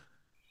trust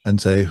and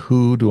say,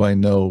 who do I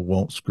know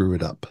won't screw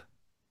it up?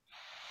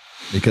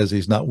 Because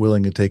he's not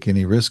willing to take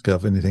any risk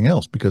of anything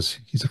else because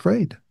he's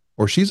afraid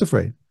or she's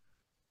afraid.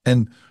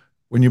 And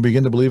when you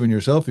begin to believe in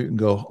yourself, you can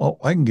go, oh,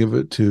 I can give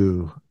it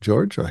to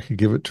George, or I could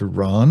give it to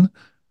Ron.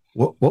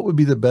 What would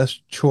be the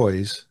best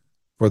choice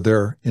for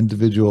their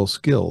individual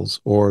skills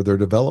or their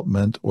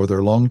development or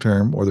their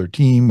long-term or their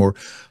team, or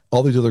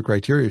all these other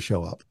criteria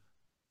show up.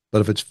 But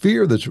if it's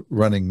fear that's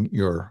running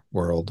your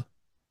world,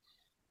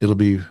 it'll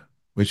be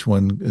which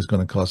one is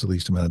going to cause the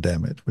least amount of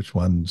damage, which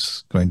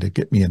one's going to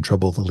get me in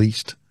trouble the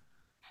least,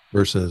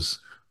 versus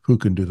who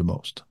can do the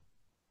most.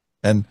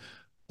 And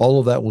all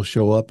of that will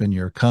show up in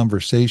your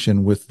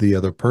conversation with the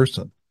other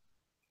person,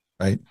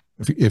 right?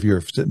 If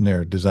you're sitting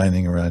there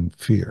designing around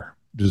fear,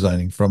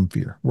 designing from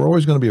fear, we're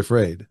always going to be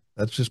afraid.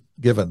 That's just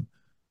given.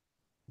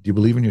 Do you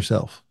believe in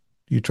yourself?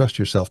 Do you trust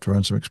yourself to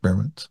run some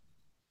experiments?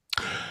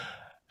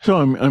 So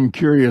I'm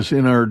curious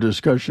in our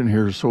discussion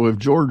here. So if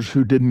George,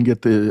 who didn't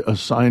get the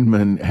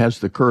assignment, has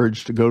the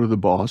courage to go to the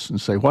boss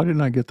and say, "Why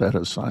didn't I get that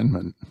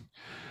assignment?"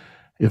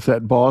 If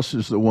that boss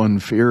is the one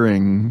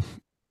fearing,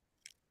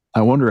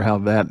 I wonder how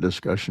that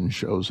discussion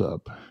shows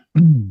up.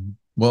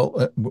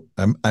 Well,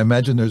 I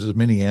imagine there's as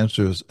many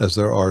answers as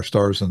there are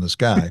stars in the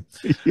sky,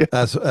 Yeah.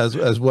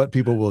 as what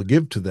people will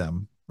give to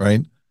them,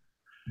 right?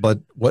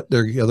 But what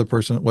the other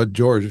person, what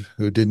George,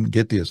 who didn't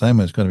get the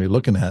assignment, is going to be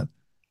looking at,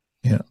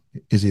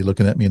 is he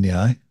looking at me in the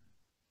eye?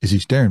 Is he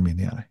staring me in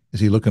the eye? Is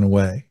he looking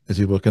away? Is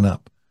he looking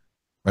up?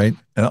 Right?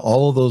 And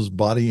all of those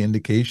body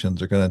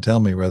indications are going to tell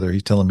me whether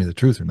he's telling me the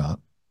truth or not,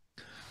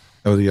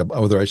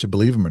 whether I should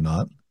believe him or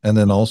not, and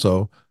then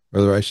also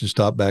whether I should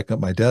stop back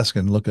at my desk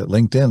and look at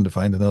LinkedIn to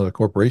find another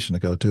corporation to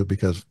go to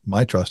because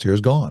my trust here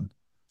is gone.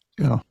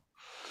 Yeah.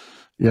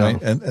 Yeah.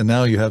 Right? And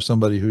now you have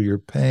somebody who you're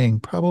paying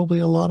probably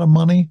a lot of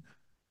money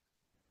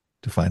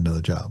to find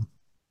another job.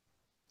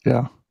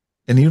 Yeah.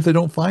 And even if they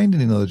don't find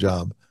another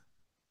job,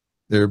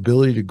 their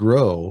ability to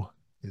grow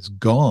is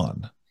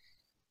gone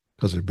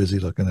because they're busy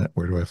looking at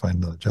where do I find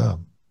another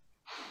job.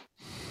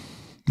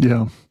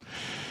 Yeah.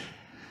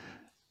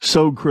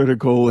 So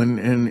critical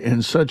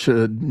and such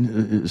a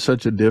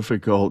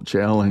difficult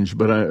challenge.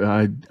 But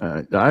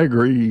I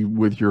agree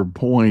with your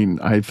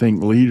point. I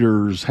think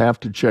leaders have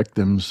to check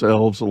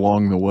themselves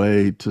along the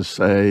way to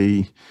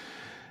say,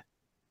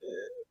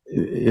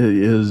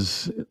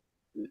 is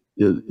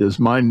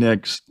my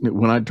next,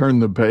 when I turn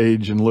the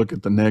page and look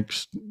at the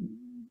next,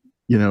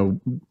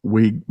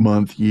 week,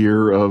 month,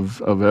 year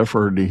of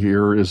effort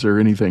here, is there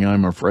anything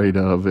I'm afraid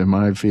of? Am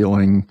I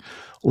feeling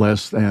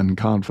less than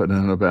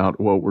confident about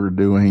what we're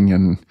doing?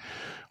 And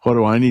what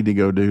do I need to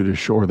go do to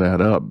shore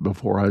that up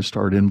before I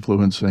start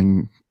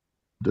influencing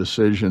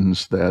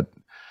decisions that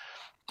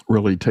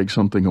really take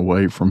something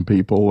away from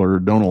people or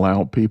don't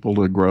allow people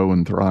to grow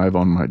and thrive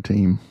on my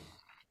team?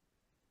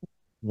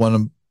 One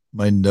of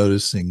my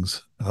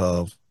noticings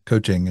of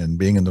coaching and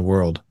being in the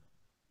world,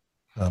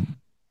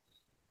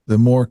 the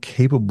more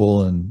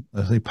capable and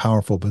I say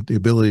powerful, but the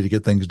ability to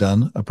get things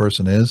done a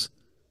person is,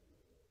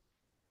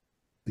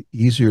 the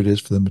easier it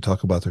is for them to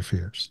talk about their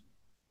fears.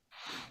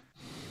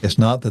 It's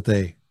not that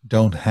they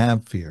don't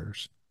have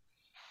fears.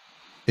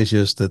 It's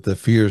just that the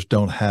fears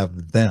don't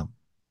have them.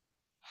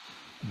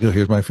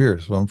 Here's my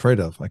fears. What I'm afraid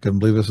of. I couldn't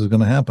believe this was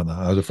going to happen.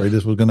 I was afraid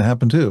this was going to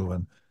happen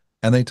too.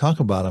 And they talk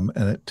about them,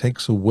 and it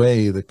takes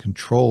away the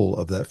control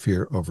of that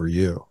fear over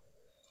you.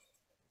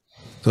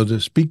 So to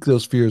speak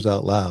those fears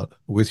out loud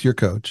with your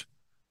coach,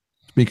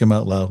 speak them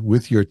out loud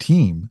with your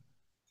team,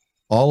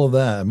 all of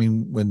that. I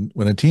mean, when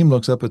a team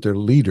looks up at their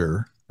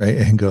leader, right,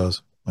 and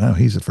goes, "Wow,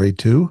 he's afraid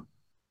too."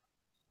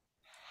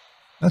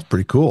 That's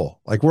pretty cool.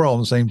 Like we're all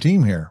in the same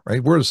team here,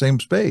 right? We're in the same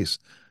space.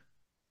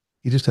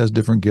 He just has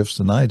different gifts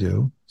than I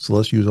do. So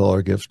let's use all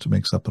our gifts to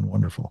make something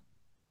wonderful.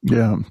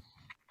 Yeah.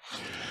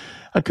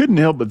 I couldn't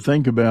help but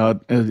think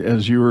about,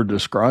 as you were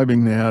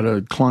describing that,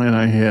 a client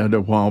I had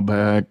a while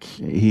back,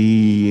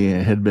 he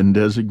had been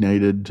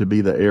designated to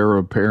be the heir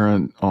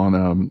apparent on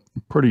a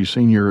pretty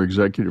senior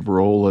executive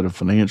role at a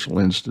financial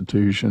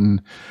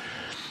institution.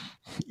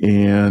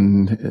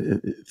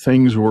 And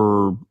things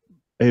were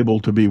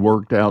able to be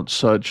worked out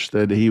such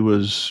that he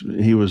was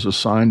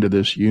assigned to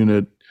this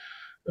unit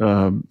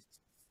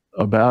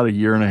about a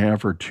year and a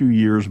half or 2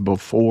 years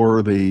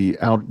before the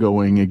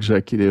outgoing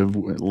executive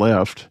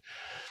left.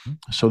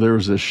 So there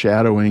was this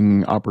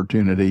shadowing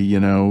opportunity,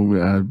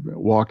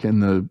 walk in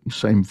the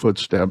same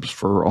footsteps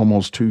for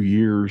almost 2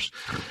 years.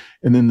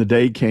 And then the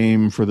day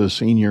came for the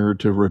senior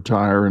to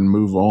retire and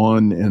move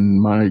on.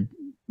 And my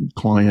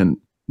client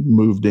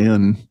moved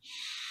in,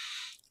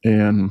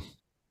 and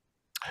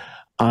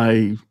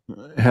I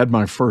had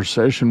my first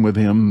session with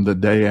him the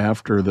day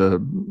after the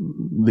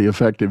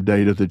effective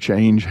date of the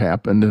change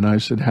happened. And I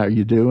said, "How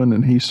you doing?"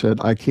 And he said,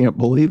 "I can't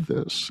believe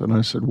this." And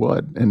I said,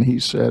 "What?" And he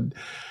said,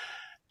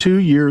 2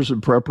 years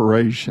of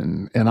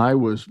preparation. And I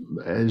was,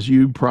 as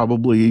you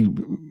probably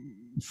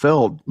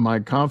felt, my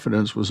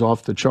confidence was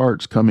off the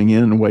charts coming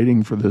in and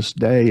waiting for this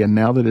day. And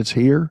now that it's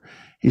here,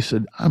 he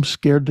said, "I'm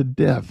scared to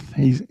death."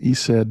 He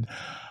said,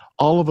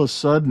 "All of a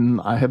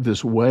sudden, I have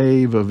this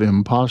wave of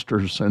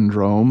imposter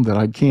syndrome that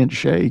I can't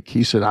shake."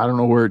 He said, "I don't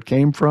know where it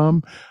came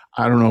from.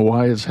 I don't know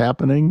why it's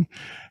happening."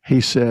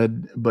 He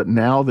said, "But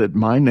now that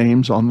my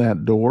name's on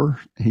that door,"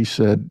 he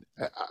said,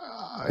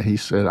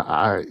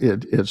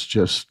 it's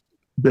just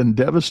been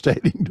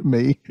devastating to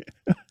me."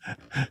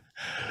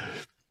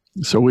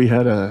 So we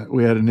had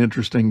an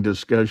interesting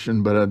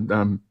discussion, but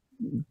I'm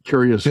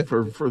curious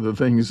for the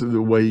things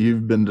the way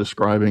you've been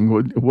describing.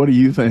 What do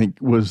you think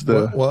was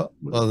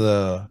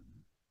the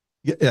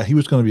yeah, he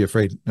was going to be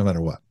afraid no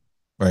matter what,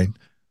 right?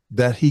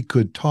 That he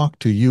could talk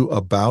to you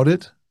about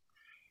it.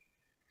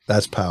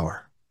 That's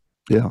power.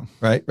 Yeah.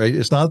 Right. Right.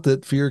 It's not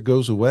that fear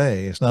goes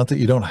away. It's not that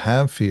you don't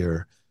have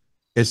fear.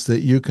 It's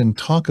that you can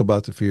talk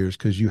about the fears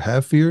because you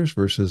have fears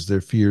versus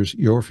their fears,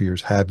 your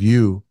fears have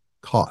you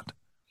caught.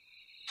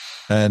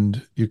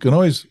 And you can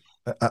always,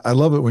 I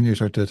love it when you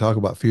start to talk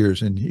about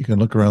fears and you can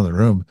look around the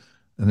room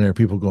and there are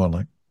people going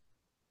like,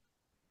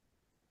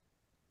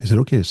 is it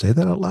okay to say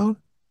that out loud?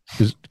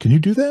 Can you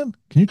do that?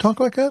 Can you talk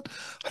like that?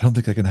 I don't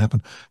think that can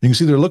happen. You can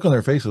see their look on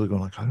their faces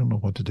going like, I don't know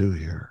what to do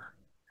here.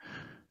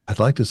 I'd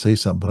like to say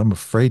something, but I'm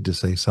afraid to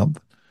say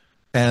something.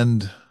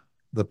 And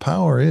the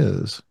power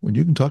is when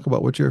you can talk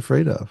about what you're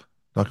afraid of,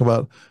 talk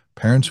about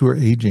parents who are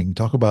aging,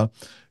 talk about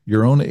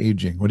your own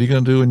aging. What are you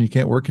going to do when you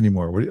can't work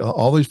anymore?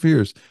 All these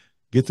fears,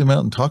 get them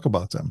out and talk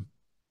about them.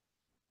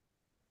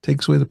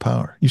 Takes away the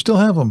power. You still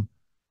have them.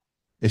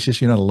 It's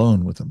just you're not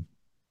alone with them.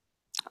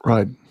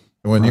 Right.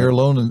 And when you're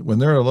alone, and when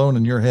they're alone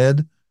in your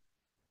head,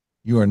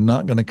 you are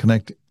not going to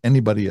connect to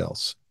anybody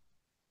else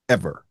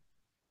ever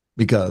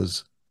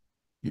because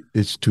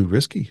it's too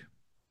risky.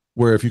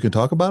 Where if you can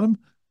talk about them,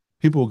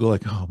 people will go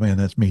like, oh man,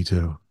 that's me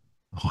too.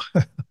 Oh,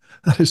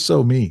 that is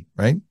so me,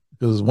 right?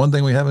 Because there's one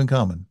thing we have in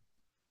common.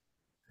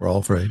 We're all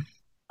afraid.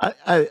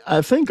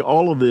 I think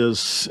all of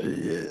this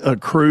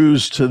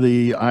accrues to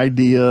the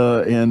idea,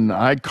 and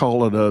I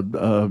call it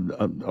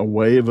a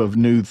wave of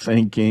new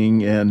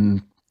thinking,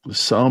 and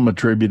some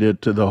attribute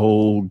it to the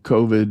whole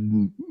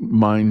COVID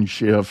mind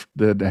shift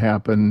that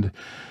happened.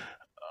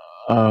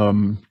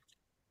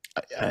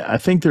 I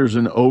think there's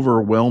an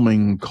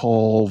overwhelming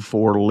call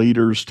for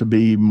leaders to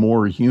be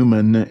more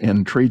human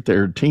and treat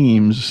their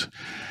teams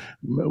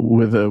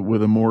with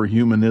a more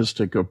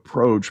humanistic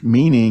approach,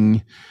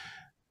 meaning,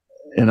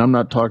 and I'm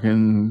not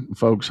talking,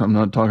 folks, I'm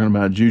not talking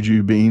about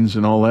juju beans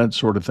and all that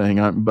sort of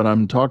thing, but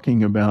I'm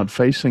talking about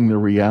facing the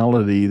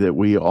reality that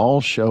we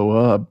all show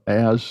up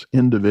as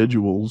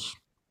individuals.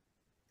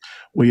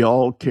 We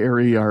all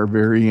carry our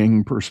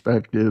varying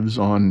perspectives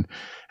on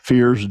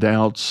fears,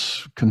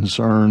 doubts,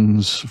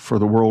 concerns for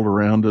the world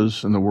around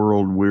us and the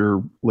world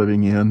we're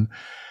living in.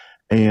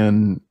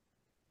 And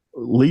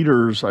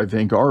leaders, I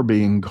think, are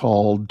being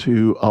called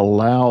to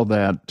allow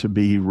that to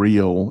be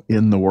real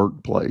in the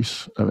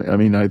workplace. I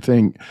mean, I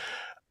think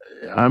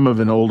I'm of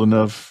an old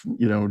enough,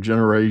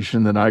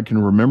 generation that I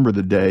can remember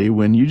the day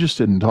when you just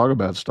didn't talk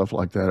about stuff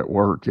like that at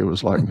work. It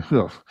was like,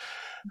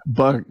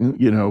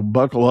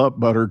 buckle up,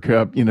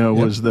 buttercup, yep.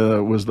 was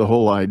the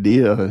whole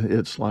idea.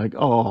 It's like,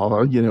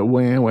 oh,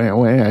 wah, wah,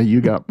 wah,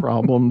 you got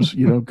problems,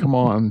 come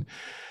on.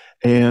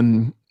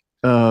 And,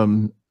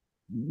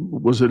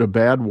 was it a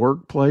bad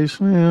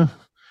workplace? Yeah,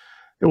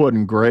 it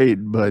wasn't great,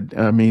 but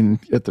I mean,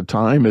 at the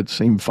time it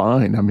seemed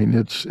fine. I mean,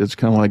 it's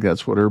kind of like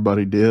that's what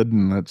everybody did.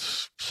 And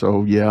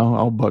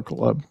I'll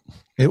buckle up.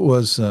 It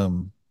was,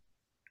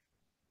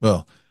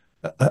 well,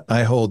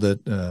 I hold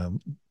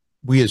that,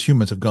 we as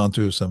humans have gone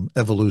through some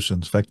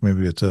evolutions. In fact,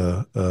 maybe it's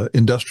a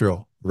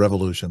industrial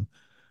revolution.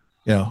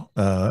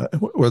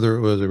 Whether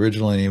it was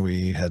originally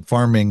we had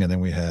farming and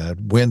then we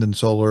had wind and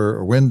solar,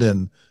 or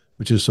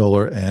which is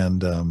solar,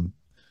 and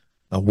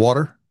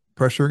water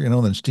pressure,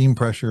 then steam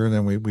pressure. And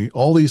then we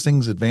all these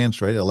things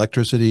advanced, right?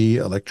 Electricity,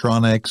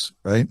 electronics,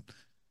 right?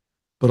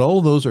 But all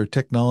of those are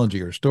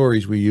technology or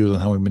stories we use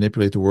on how we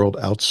manipulate the world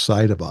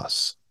outside of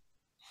us.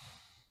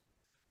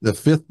 The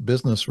fifth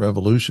business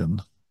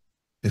revolution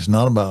is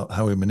not about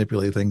how we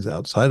manipulate things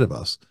outside of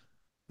us,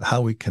 but how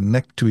we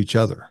connect to each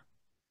other.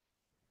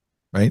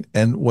 Right.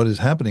 And what is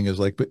happening is,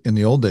 like in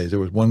the old days, there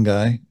was one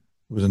guy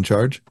who was in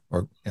charge,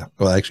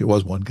 actually it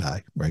was one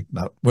guy, right?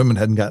 Not women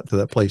hadn't gotten to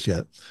that place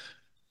yet,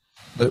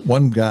 but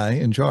one guy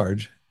in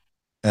charge,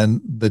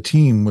 and the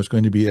team was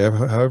going to be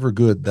however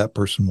good that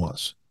person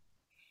was.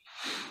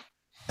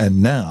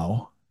 And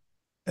now,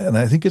 and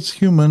I think it's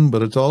human,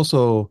 but it's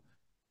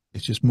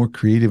just more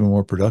creative and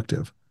more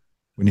productive.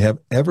 When you have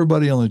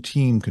everybody on the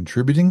team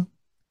contributing,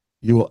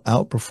 you will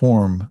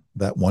outperform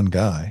that one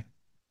guy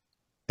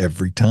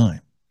every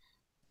time.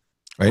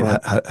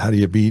 Right? How do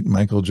you beat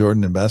Michael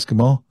Jordan in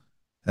basketball?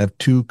 Have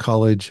two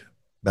college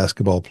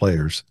basketball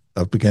players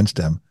up against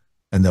him,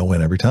 and they'll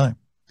win every time.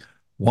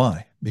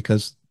 Why?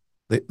 Because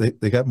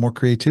they got more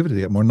creativity,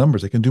 they got more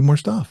numbers, they can do more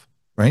stuff,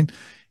 right?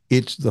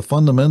 It's the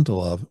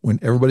fundamental of when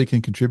everybody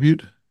can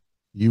contribute,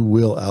 you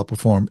will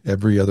outperform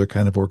every other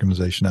kind of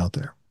organization out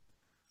there.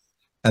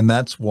 And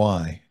that's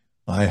why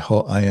my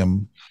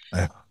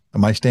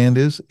stand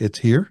is it's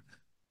here.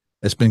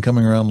 It's been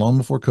coming around long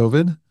before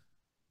COVID.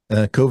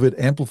 COVID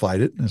amplified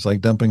it. It's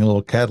like dumping a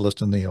little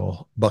catalyst in the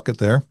old bucket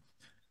there.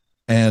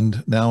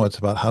 And now it's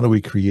about how do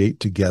we create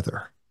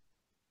together?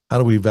 How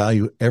do we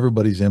value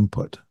everybody's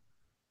input,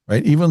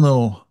 right? Even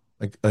though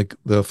like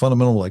the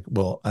fundamental,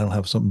 well, I don't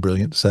have something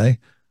brilliant to say,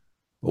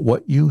 but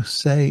what you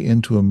say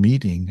into a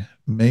meeting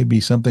may be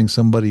something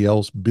somebody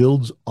else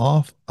builds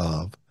off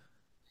of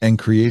and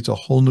creates a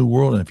whole new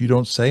world. And if you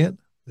don't say it,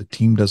 the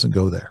team doesn't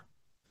go there.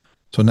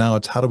 So now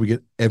it's how do we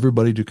get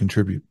everybody to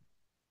contribute,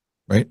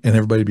 right? And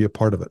everybody be a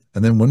part of it.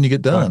 And then when you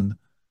get done,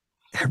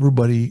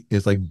 everybody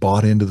is like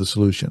bought into the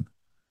solution.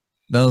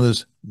 None of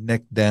this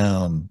neck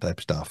down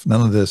type stuff.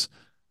 None of this,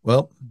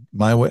 well,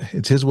 my way,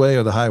 it's his way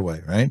or the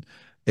highway, right?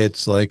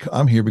 It's like,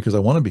 I'm here because I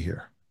want to be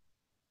here.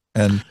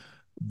 And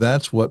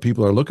that's what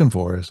people are looking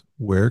for is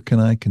where can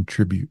I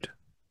contribute?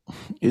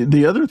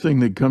 The other thing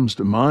that comes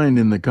to mind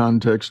in the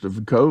context of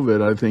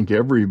COVID, I think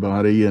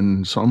everybody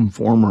in some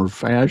form or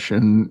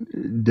fashion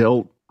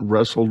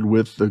wrestled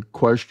with the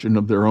question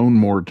of their own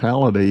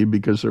mortality,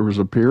 because there was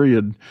a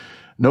period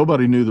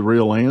nobody knew the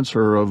real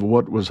answer of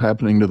what was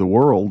happening to the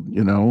world,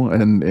 and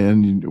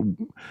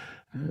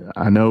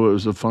I know it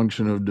was a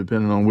function of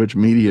depending on which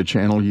media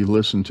channel you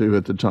listened to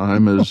at the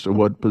time as to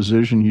what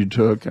position you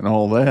took and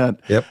all that.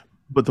 Yep.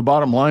 But the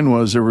bottom line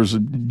was there was a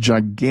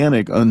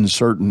gigantic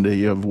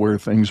uncertainty of where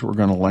things were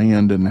going to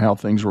land and how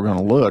things were going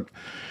to look.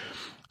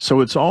 So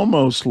it's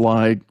almost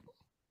like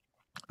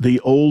the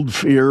old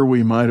fear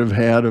we might have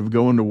had of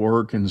going to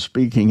work and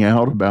speaking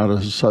out about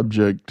a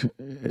subject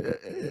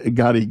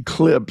got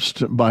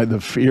eclipsed by the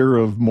fear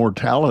of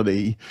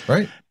mortality.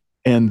 Right.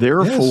 And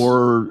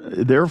therefore,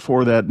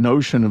 that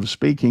notion of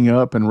speaking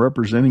up and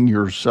representing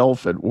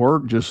yourself at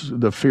work,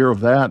 just the fear of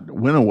that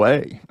went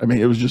away. I mean,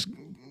 it was just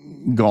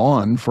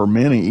gone for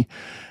many.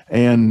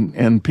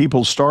 And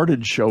people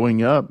started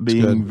showing up,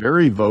 being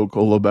very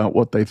vocal about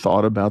what they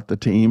thought about the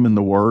team and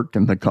the work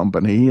and the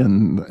company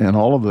and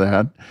all of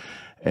that.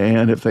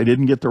 And if they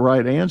didn't get the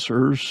right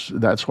answers,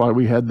 that's why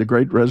we had the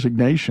Great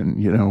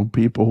Resignation.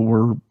 People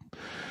were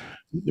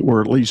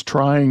at least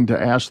trying to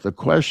ask the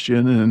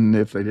question, and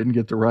if they didn't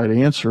get the right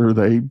answer,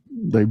 they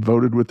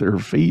voted with their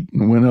feet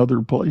and went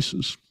other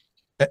places.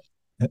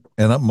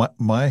 And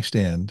my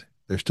stand,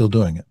 they're still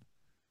doing it.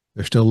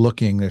 They're still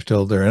looking.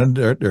 They're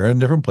in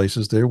different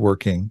places. They're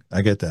working.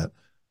 I get that,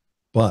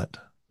 but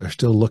they're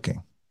still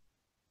looking.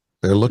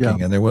 They're looking,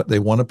 yeah. And they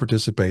want to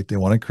participate. They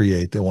want to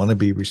create. They want to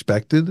be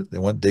respected. They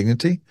want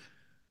dignity,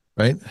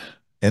 right?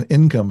 And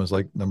income is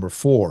like number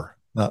 4.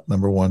 Not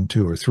number 1,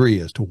 2, or 3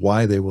 as to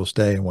why they will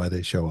stay and why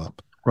they show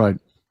up. Right.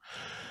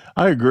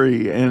 I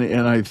agree.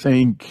 And I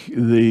think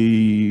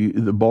the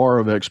bar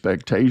of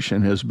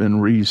expectation has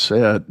been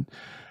reset,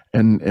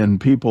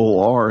 and people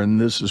are, and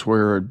this is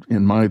where,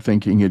 in my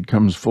thinking, it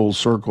comes full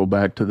circle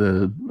back to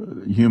the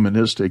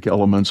humanistic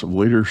elements of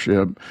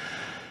leadership.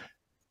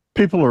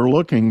 People are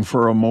looking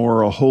for a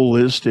more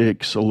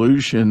holistic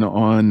solution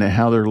on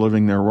how they're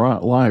living their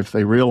life.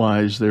 They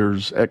realize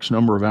there's X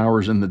number of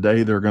hours in the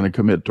day they're going to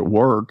commit to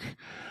work.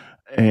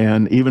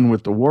 And even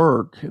with the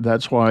work,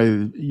 that's why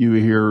you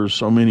hear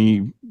so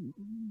many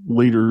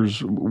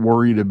leaders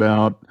worried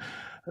about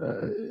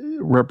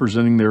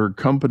representing their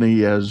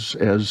company as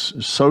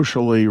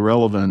socially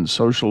relevant,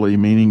 socially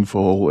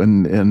meaningful,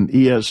 and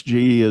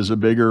ESG is a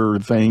bigger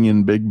thing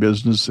in big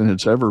business than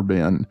it's ever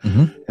been.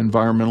 Mm-hmm.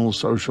 Environmental,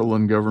 social,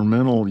 and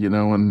governmental,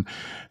 and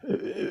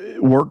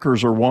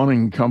workers are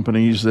wanting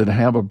companies that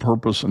have a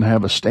purpose and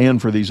have a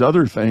stand for these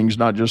other things,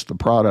 not just the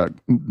product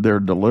they're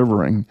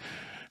delivering.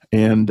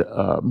 And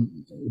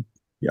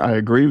I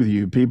agree with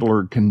you. People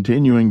are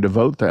continuing to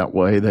vote that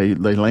way. They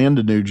land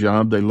a new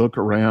job. They look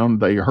around.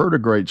 They heard a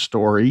great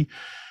story.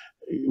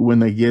 When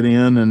they get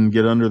in and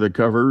get under the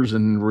covers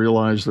and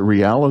realize the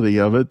reality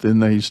of it,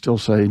 then they still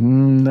say,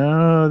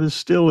 no, this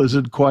still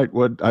isn't quite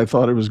what I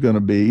thought it was going to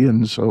be.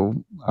 And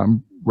so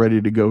I'm ready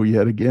to go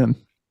yet again.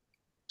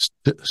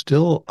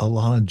 Still a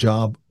lot of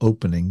job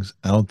openings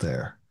out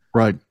there.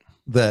 Right.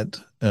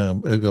 That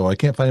go, I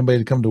can't find anybody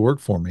to come to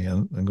work for me.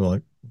 And go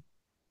like,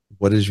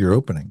 what is your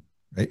opening?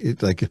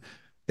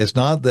 It's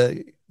not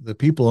that the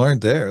people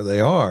aren't there. They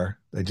are.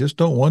 They just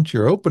don't want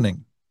your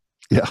opening.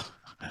 Yeah.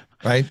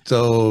 Right.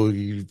 So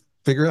you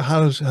figure out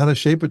how to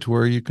shape it to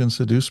where you can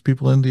seduce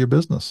people into your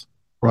business.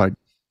 Right.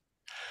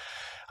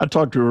 I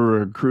talked to a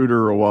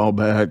recruiter a while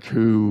back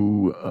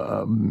who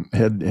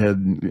had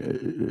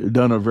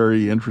done a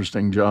very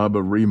interesting job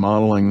of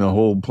remodeling the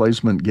whole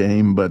placement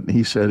game, but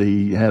he said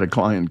he had a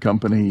client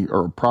company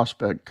or a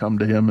prospect come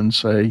to him and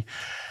say,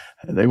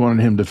 they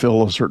wanted him to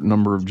fill a certain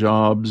number of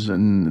jobs,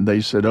 and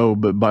they said, oh,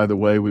 but by the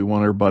way, we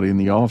want everybody in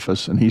the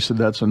office. And he said,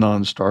 that's a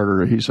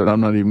non-starter. He said,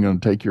 I'm not even going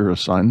to take your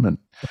assignment.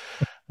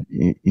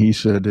 He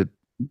said,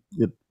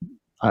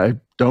 I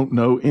don't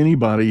know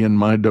anybody in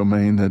my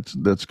domain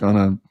that's going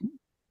to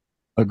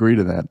agree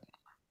to that.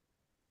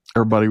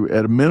 Everybody,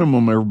 at a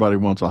minimum, everybody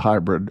wants a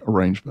hybrid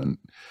arrangement.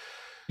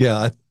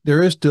 Yeah,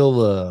 there is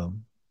still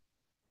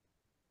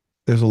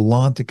there's a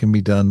lot that can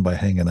be done by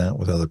hanging out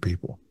with other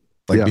people.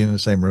 Like being in the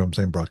same room,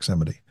 same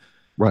proximity.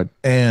 Right.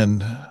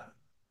 And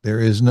there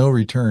is no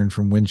return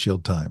from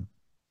windshield time.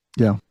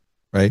 Yeah.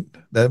 Right.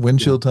 That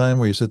windshield time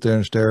where you sit there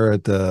and stare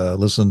at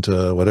listen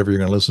to whatever you're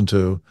going to listen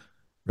to,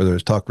 whether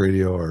it's talk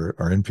radio or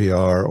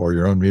NPR or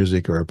your own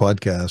music or a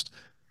podcast,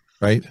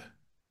 right?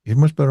 You're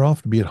much better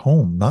off to be at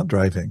home, not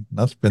driving,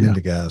 not spending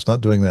the gas,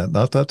 not doing that,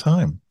 not that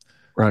time.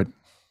 Right.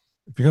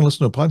 If you're going to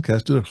listen to a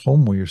podcast, do it at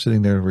home where you're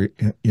sitting there,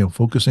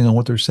 focusing on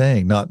what they're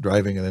saying, not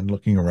driving and then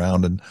looking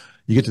around. And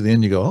you get to the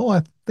end, you go, oh,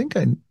 I think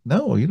I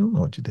know. You don't know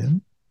what you did.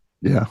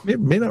 Yeah. You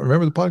may not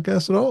remember the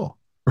podcast at all.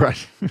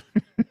 Right.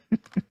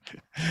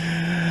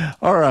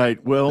 All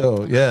right. Well,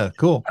 So yeah,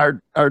 cool.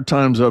 our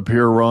time's up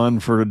here, Ron,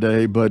 for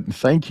today. But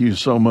thank you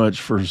so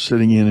much for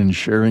sitting in and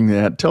sharing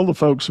that. Tell the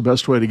folks the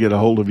best way to get a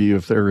hold of you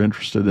if they're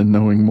interested in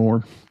knowing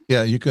more.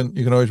 Yeah, you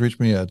can always reach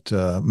me at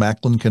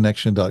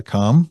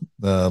macklinconnection.com.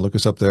 Look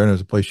us up there, and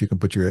there's a place you can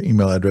put your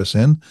email address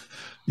in.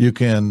 You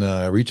can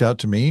reach out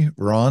to me,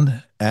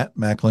 Ron at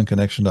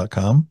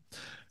macklinconnection.com.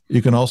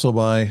 You can also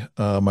buy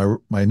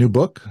my new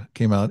book.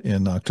 Came out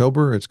in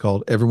October. It's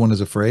called Everyone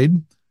is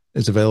Afraid.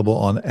 It's available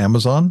on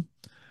Amazon.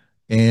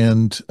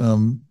 And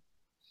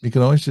you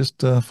can always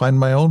just find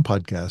my own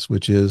podcast,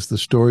 which is the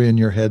Story in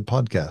Your Head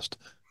podcast.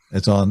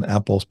 It's on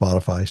Apple,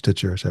 Spotify,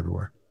 Stitcher, it's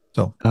everywhere.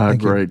 So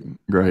great.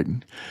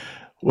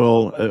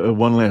 Well,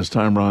 one last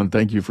time, Ron,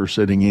 thank you for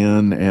sitting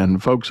in.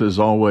 And folks, as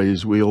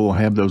always, we'll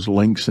have those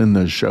links in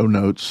the show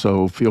notes.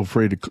 So feel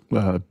free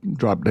to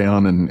drop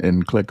down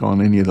and click on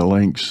any of the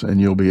links,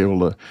 and you'll be able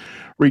to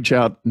reach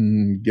out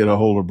and get a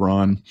hold of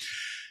Ron.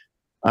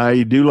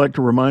 I do like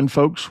to remind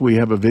folks we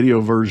have a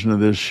video version of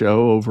this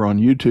show over on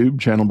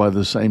YouTube, channel by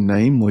the same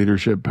name,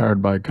 Leadership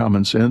Powered by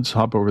Common Sense.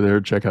 Hop over there,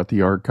 check out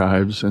the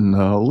archives, and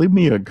leave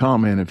me a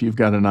comment if you've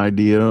got an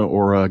idea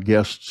or a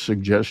guest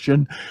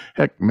suggestion.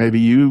 Heck, maybe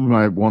you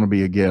might want to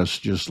be a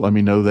guest. Just let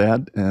me know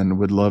that, and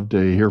would love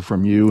to hear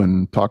from you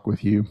and talk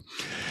with you.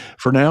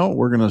 For now,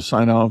 we're going to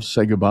sign off,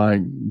 say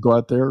goodbye. Go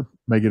out there,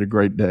 make it a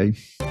great day.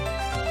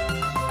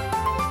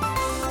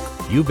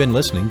 You've been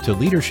listening to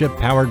Leadership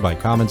Powered by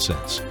Common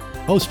Sense,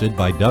 hosted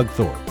by Doug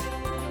Thorpe.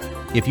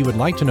 If you would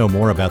like to know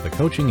more about the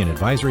coaching and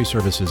advisory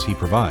services he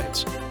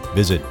provides,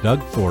 visit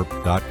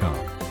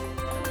dougthorpe.com.